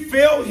 When we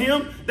fail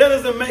him, that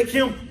doesn't make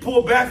him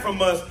pull back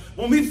from us.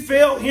 When we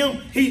fail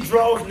him, he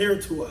draws near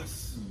to us.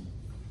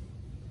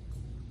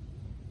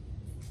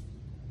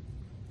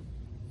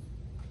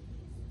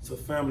 So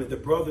family, the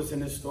brothers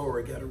in this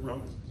story got it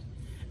wrong.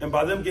 And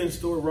by them getting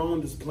story wrong,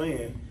 this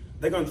plan,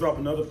 they're going to drop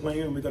another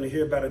plan. We're going to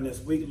hear about it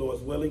next week,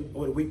 Lord's willing,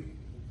 or the week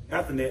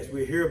after next,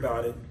 we'll hear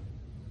about it.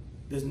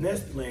 This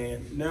next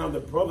plan, now the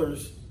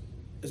brothers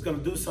is going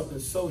to do something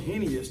so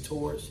heinous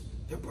towards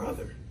their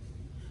brother.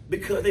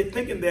 Because they're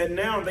thinking that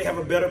now they have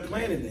a better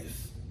plan in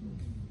this.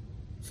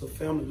 So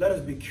family, let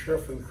us be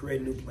careful in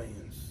creating new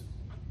plans.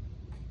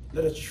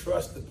 Let us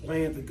trust the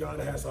plans that God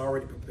has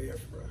already prepared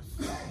for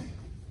us.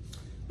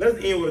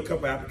 Let's end with a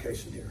couple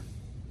applications here.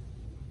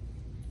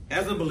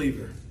 As a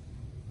believer,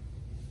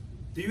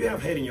 do you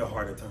have hate in your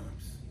heart at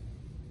times?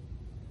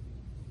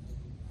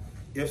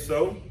 If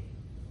so,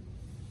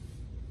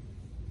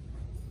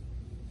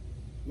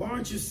 why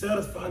aren't you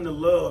satisfying the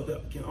love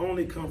that can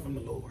only come from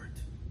the Lord?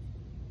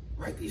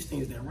 Write these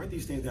things down. Write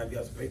these things down. If you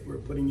have some paper,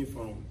 put in your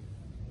phone.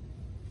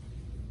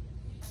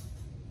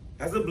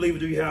 As a believer,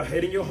 do you have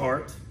hate in your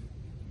heart?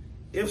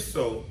 If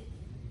so,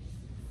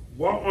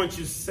 why aren't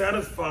you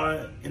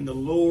satisfied in the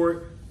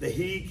Lord that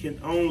He can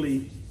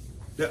only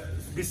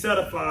be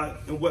satisfied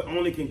in what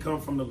only can come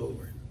from the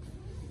Lord?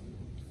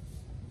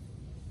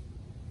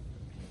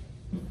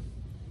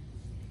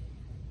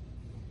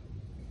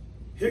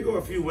 Here go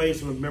a few ways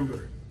to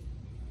remember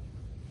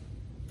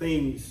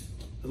things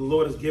that the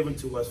Lord has given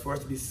to us for us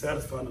to be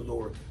satisfied in the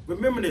Lord.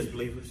 Remember this,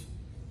 believers.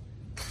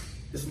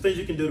 There's some things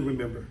you can do to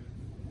remember.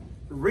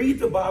 Read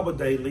the Bible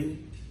daily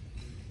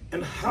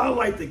and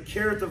highlight the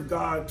character of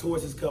God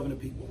towards His covenant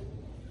people.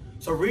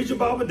 So read your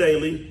Bible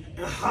daily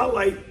and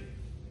highlight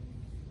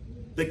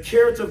the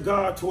character of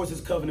God towards His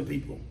covenant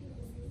people.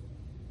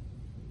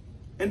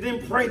 And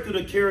then pray through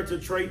the character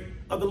trait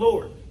of the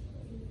Lord.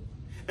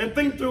 And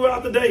think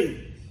throughout the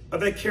day of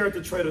that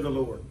character trait of the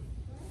Lord.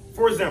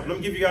 For example, let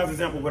me give you guys an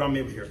example of what I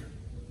mean here.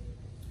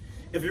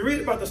 If you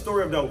read about the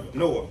story of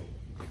Noah,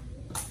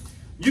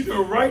 you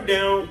can write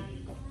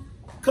down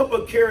a couple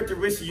of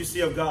characteristics you see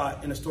of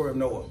God in the story of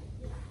Noah.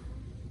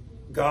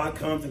 God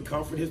comes and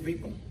comforts His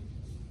people.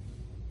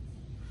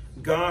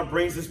 God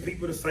brings His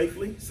people to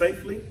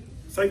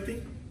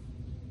safety.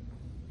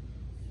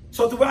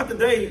 So throughout the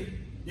day,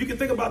 you can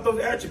think about those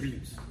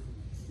attributes.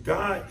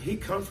 God, He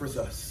comforts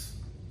us.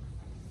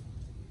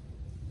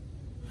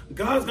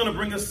 God's going to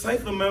bring us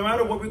safely no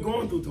matter what we're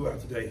going through throughout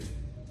the day.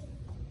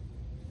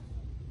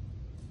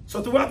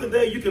 So throughout the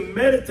day, you can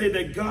meditate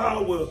that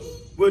God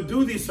will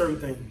do these certain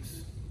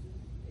things.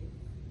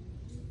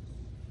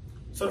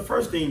 So the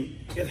first thing,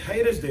 if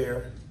hate is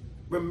there,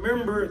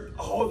 remember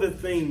all the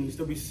things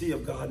that we see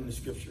of God in the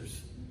scriptures.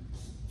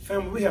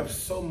 Family, we have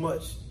so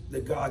much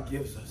that God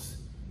gives us.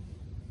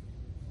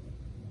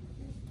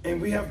 And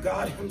we have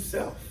God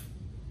Himself,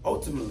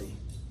 ultimately.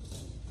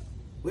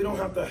 We don't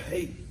have to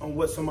hate on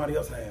what somebody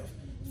else has.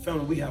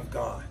 Family, we have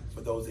God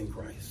for those in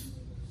Christ.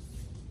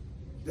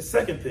 The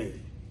second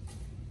thing,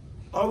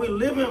 are we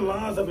living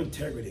lives of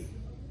integrity?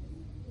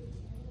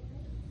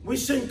 We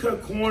shouldn't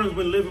cut corners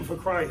when living for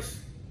Christ.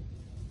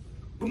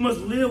 We must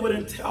live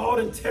with all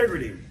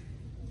integrity.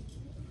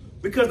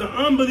 Because the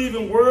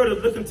unbelieving world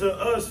is looking to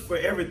us for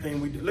everything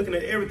we do, looking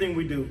at everything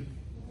we do.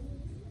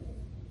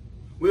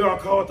 We are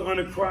called to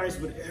honor Christ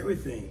with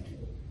everything.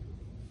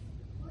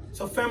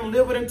 So family,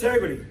 live with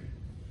integrity.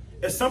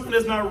 If something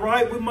is not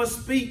right, we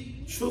must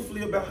speak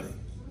truthfully about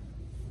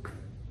it.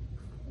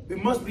 We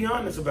must be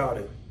honest about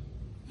it.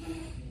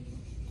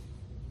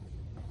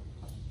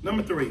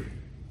 Number 3.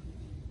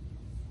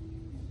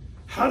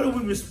 How do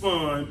we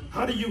respond?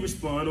 How do you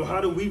respond, or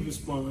how do we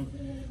respond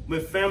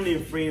when family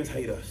and friends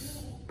hate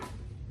us?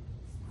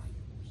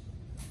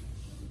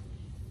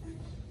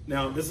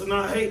 Now, this is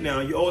not hate now.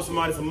 You owe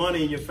somebody some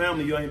money in your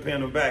family, you ain't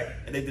paying them back,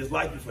 and they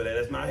dislike you for that.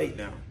 That's not hate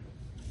now.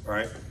 All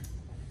right?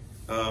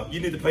 You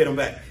need to pay them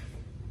back.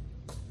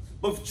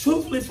 But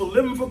truthfully, for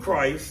living for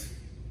Christ,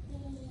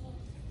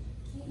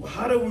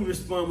 how do we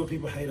respond when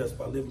people hate us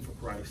by living for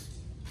Christ?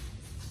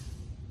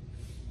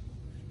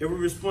 If we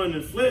respond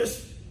in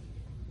flesh,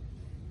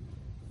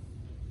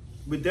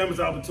 we damage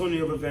the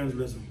opportunity of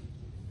evangelism.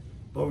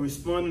 But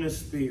responding in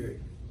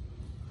spirit,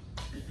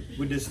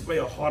 we display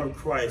a heart of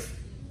Christ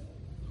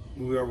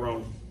when we are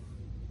wrong.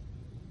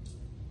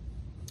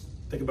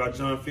 Think about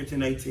John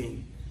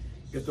 15:18.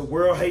 If the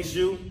world hates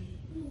you,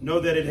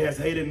 know that it has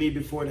hated me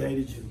before it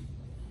hated you.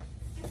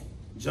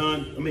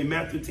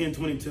 Matthew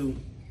 10:22.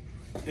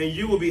 And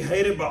you will be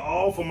hated by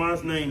all for my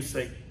name's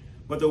sake,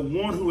 but the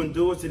one who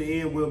endures to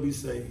the end will be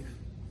saved.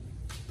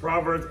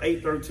 Proverbs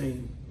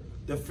 8:13.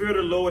 The fear of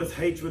the Lord is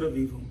hatred of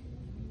evil.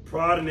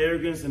 Pride and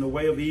arrogance in the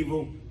way of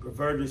evil,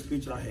 perverted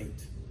speech I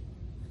hate.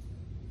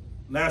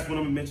 Last one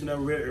I'm going to mention that I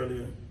read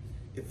earlier.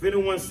 If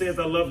anyone says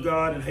I love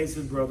God and hates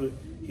his brother,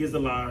 he is a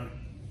liar.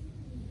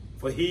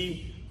 For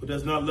he who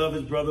does not love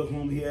his brother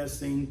whom he has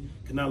seen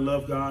cannot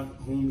love God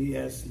whom he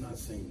has not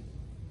seen.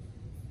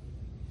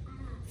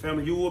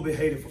 Family, you will be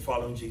hated for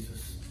following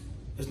Jesus.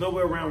 There's no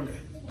way around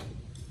that.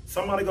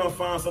 Somebody's going to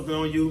find something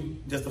on you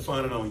just to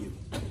find it on you.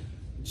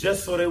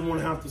 Just so they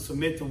won't have to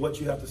submit to what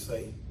you have to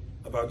say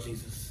about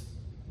Jesus.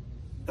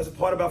 That's a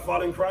part about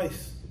following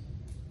Christ.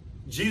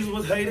 Jesus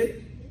was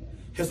hated.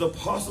 His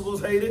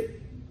apostles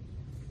hated.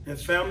 And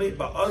family,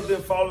 by us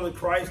being following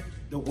Christ,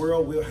 the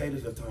world will hate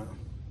us at times.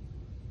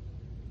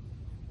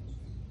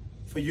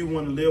 For you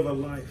want to live a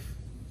life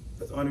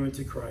that's honoring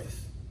to Christ.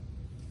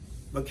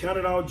 But count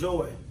it all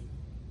joy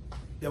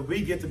that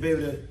we get to be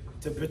able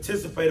to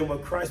participate in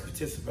what Christ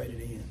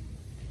participated in.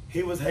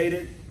 He was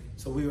hated,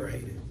 so we were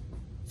hated.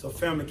 So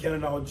family, count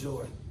it all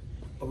joy.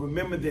 But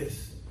remember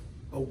this,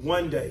 but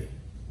one day,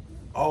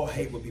 all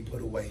hate will be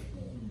put away.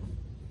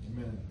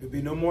 Amen. There'll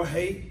be no more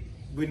hate,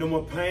 there'll be no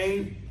more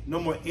pain, no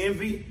more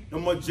envy, no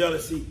more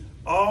jealousy.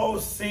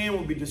 All sin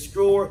will be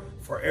destroyed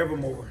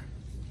forevermore.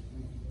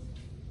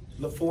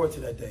 Look forward to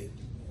that day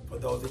for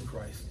those in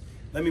Christ.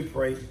 Let me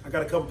pray. I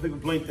got a couple people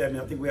blinked at me.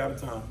 I think we're out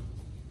of time.